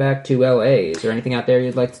 you're going back to LA. Is there anything out there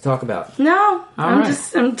you'd like to talk about? No, I'm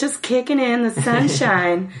just kicking in the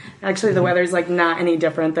sunshine. Actually, the weather's like not any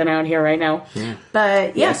different than out here right now. Yeah.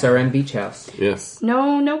 But yeah, SRM Beach House. Yes.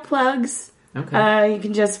 No plugs. Okay. You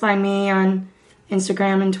can just find me on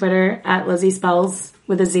Instagram and Twitter at Lizzie Spells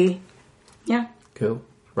with a Z. Yeah. Cool.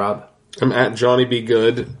 Rob? I'm at Johnny B.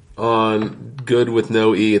 Good on Good with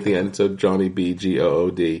no E at the end, so Johnny B.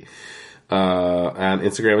 G-O-O-D. On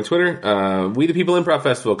Instagram and Twitter. We the People Improv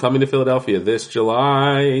Festival coming to Philadelphia this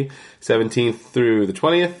July 17th through the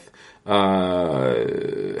 20th.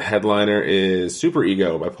 Headliner is Super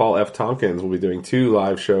Ego by Paul F. Tompkins. We'll be doing 2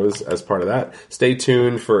 live shows as part of that. Stay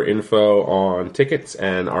tuned for info on tickets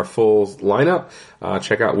and our full lineup.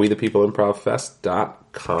 Check out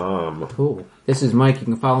WeThePeopleImprovFest.com. Cool. This is Mike. You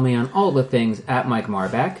can follow me on all the things at Mike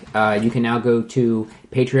Marbach. You can now go to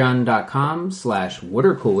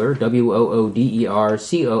patreon.com/woodercooler,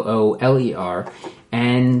 WOODERCOOLER,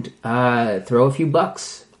 and throw a few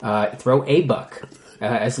bucks. Throw a buck.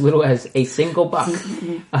 As little as a single buck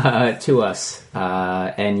to us,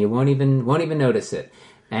 and you won't even notice it.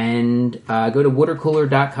 And go to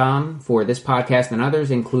watercooler.com for this podcast and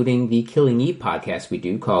others, including the Killing Eve podcast we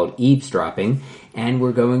do called Eavesdropping. And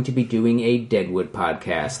we're going to be doing a Deadwood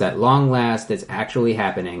podcast. That long last, that's actually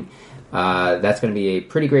happening. That's going to be a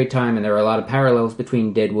pretty great time, and there are a lot of parallels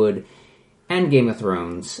between Deadwood and Game of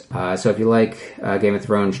Thrones. So if you like Game of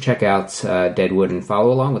Thrones, check out Deadwood and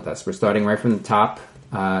follow along with us. We're starting right from the top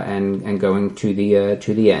and going to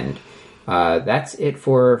the end. That's it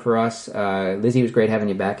for us. Lizzie, it was great having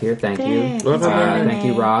you back here. Thank you. Thanks for having thank me.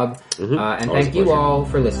 you, Rob. And Always thank a you pleasure. all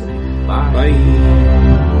for listening. Bye.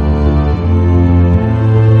 Bye.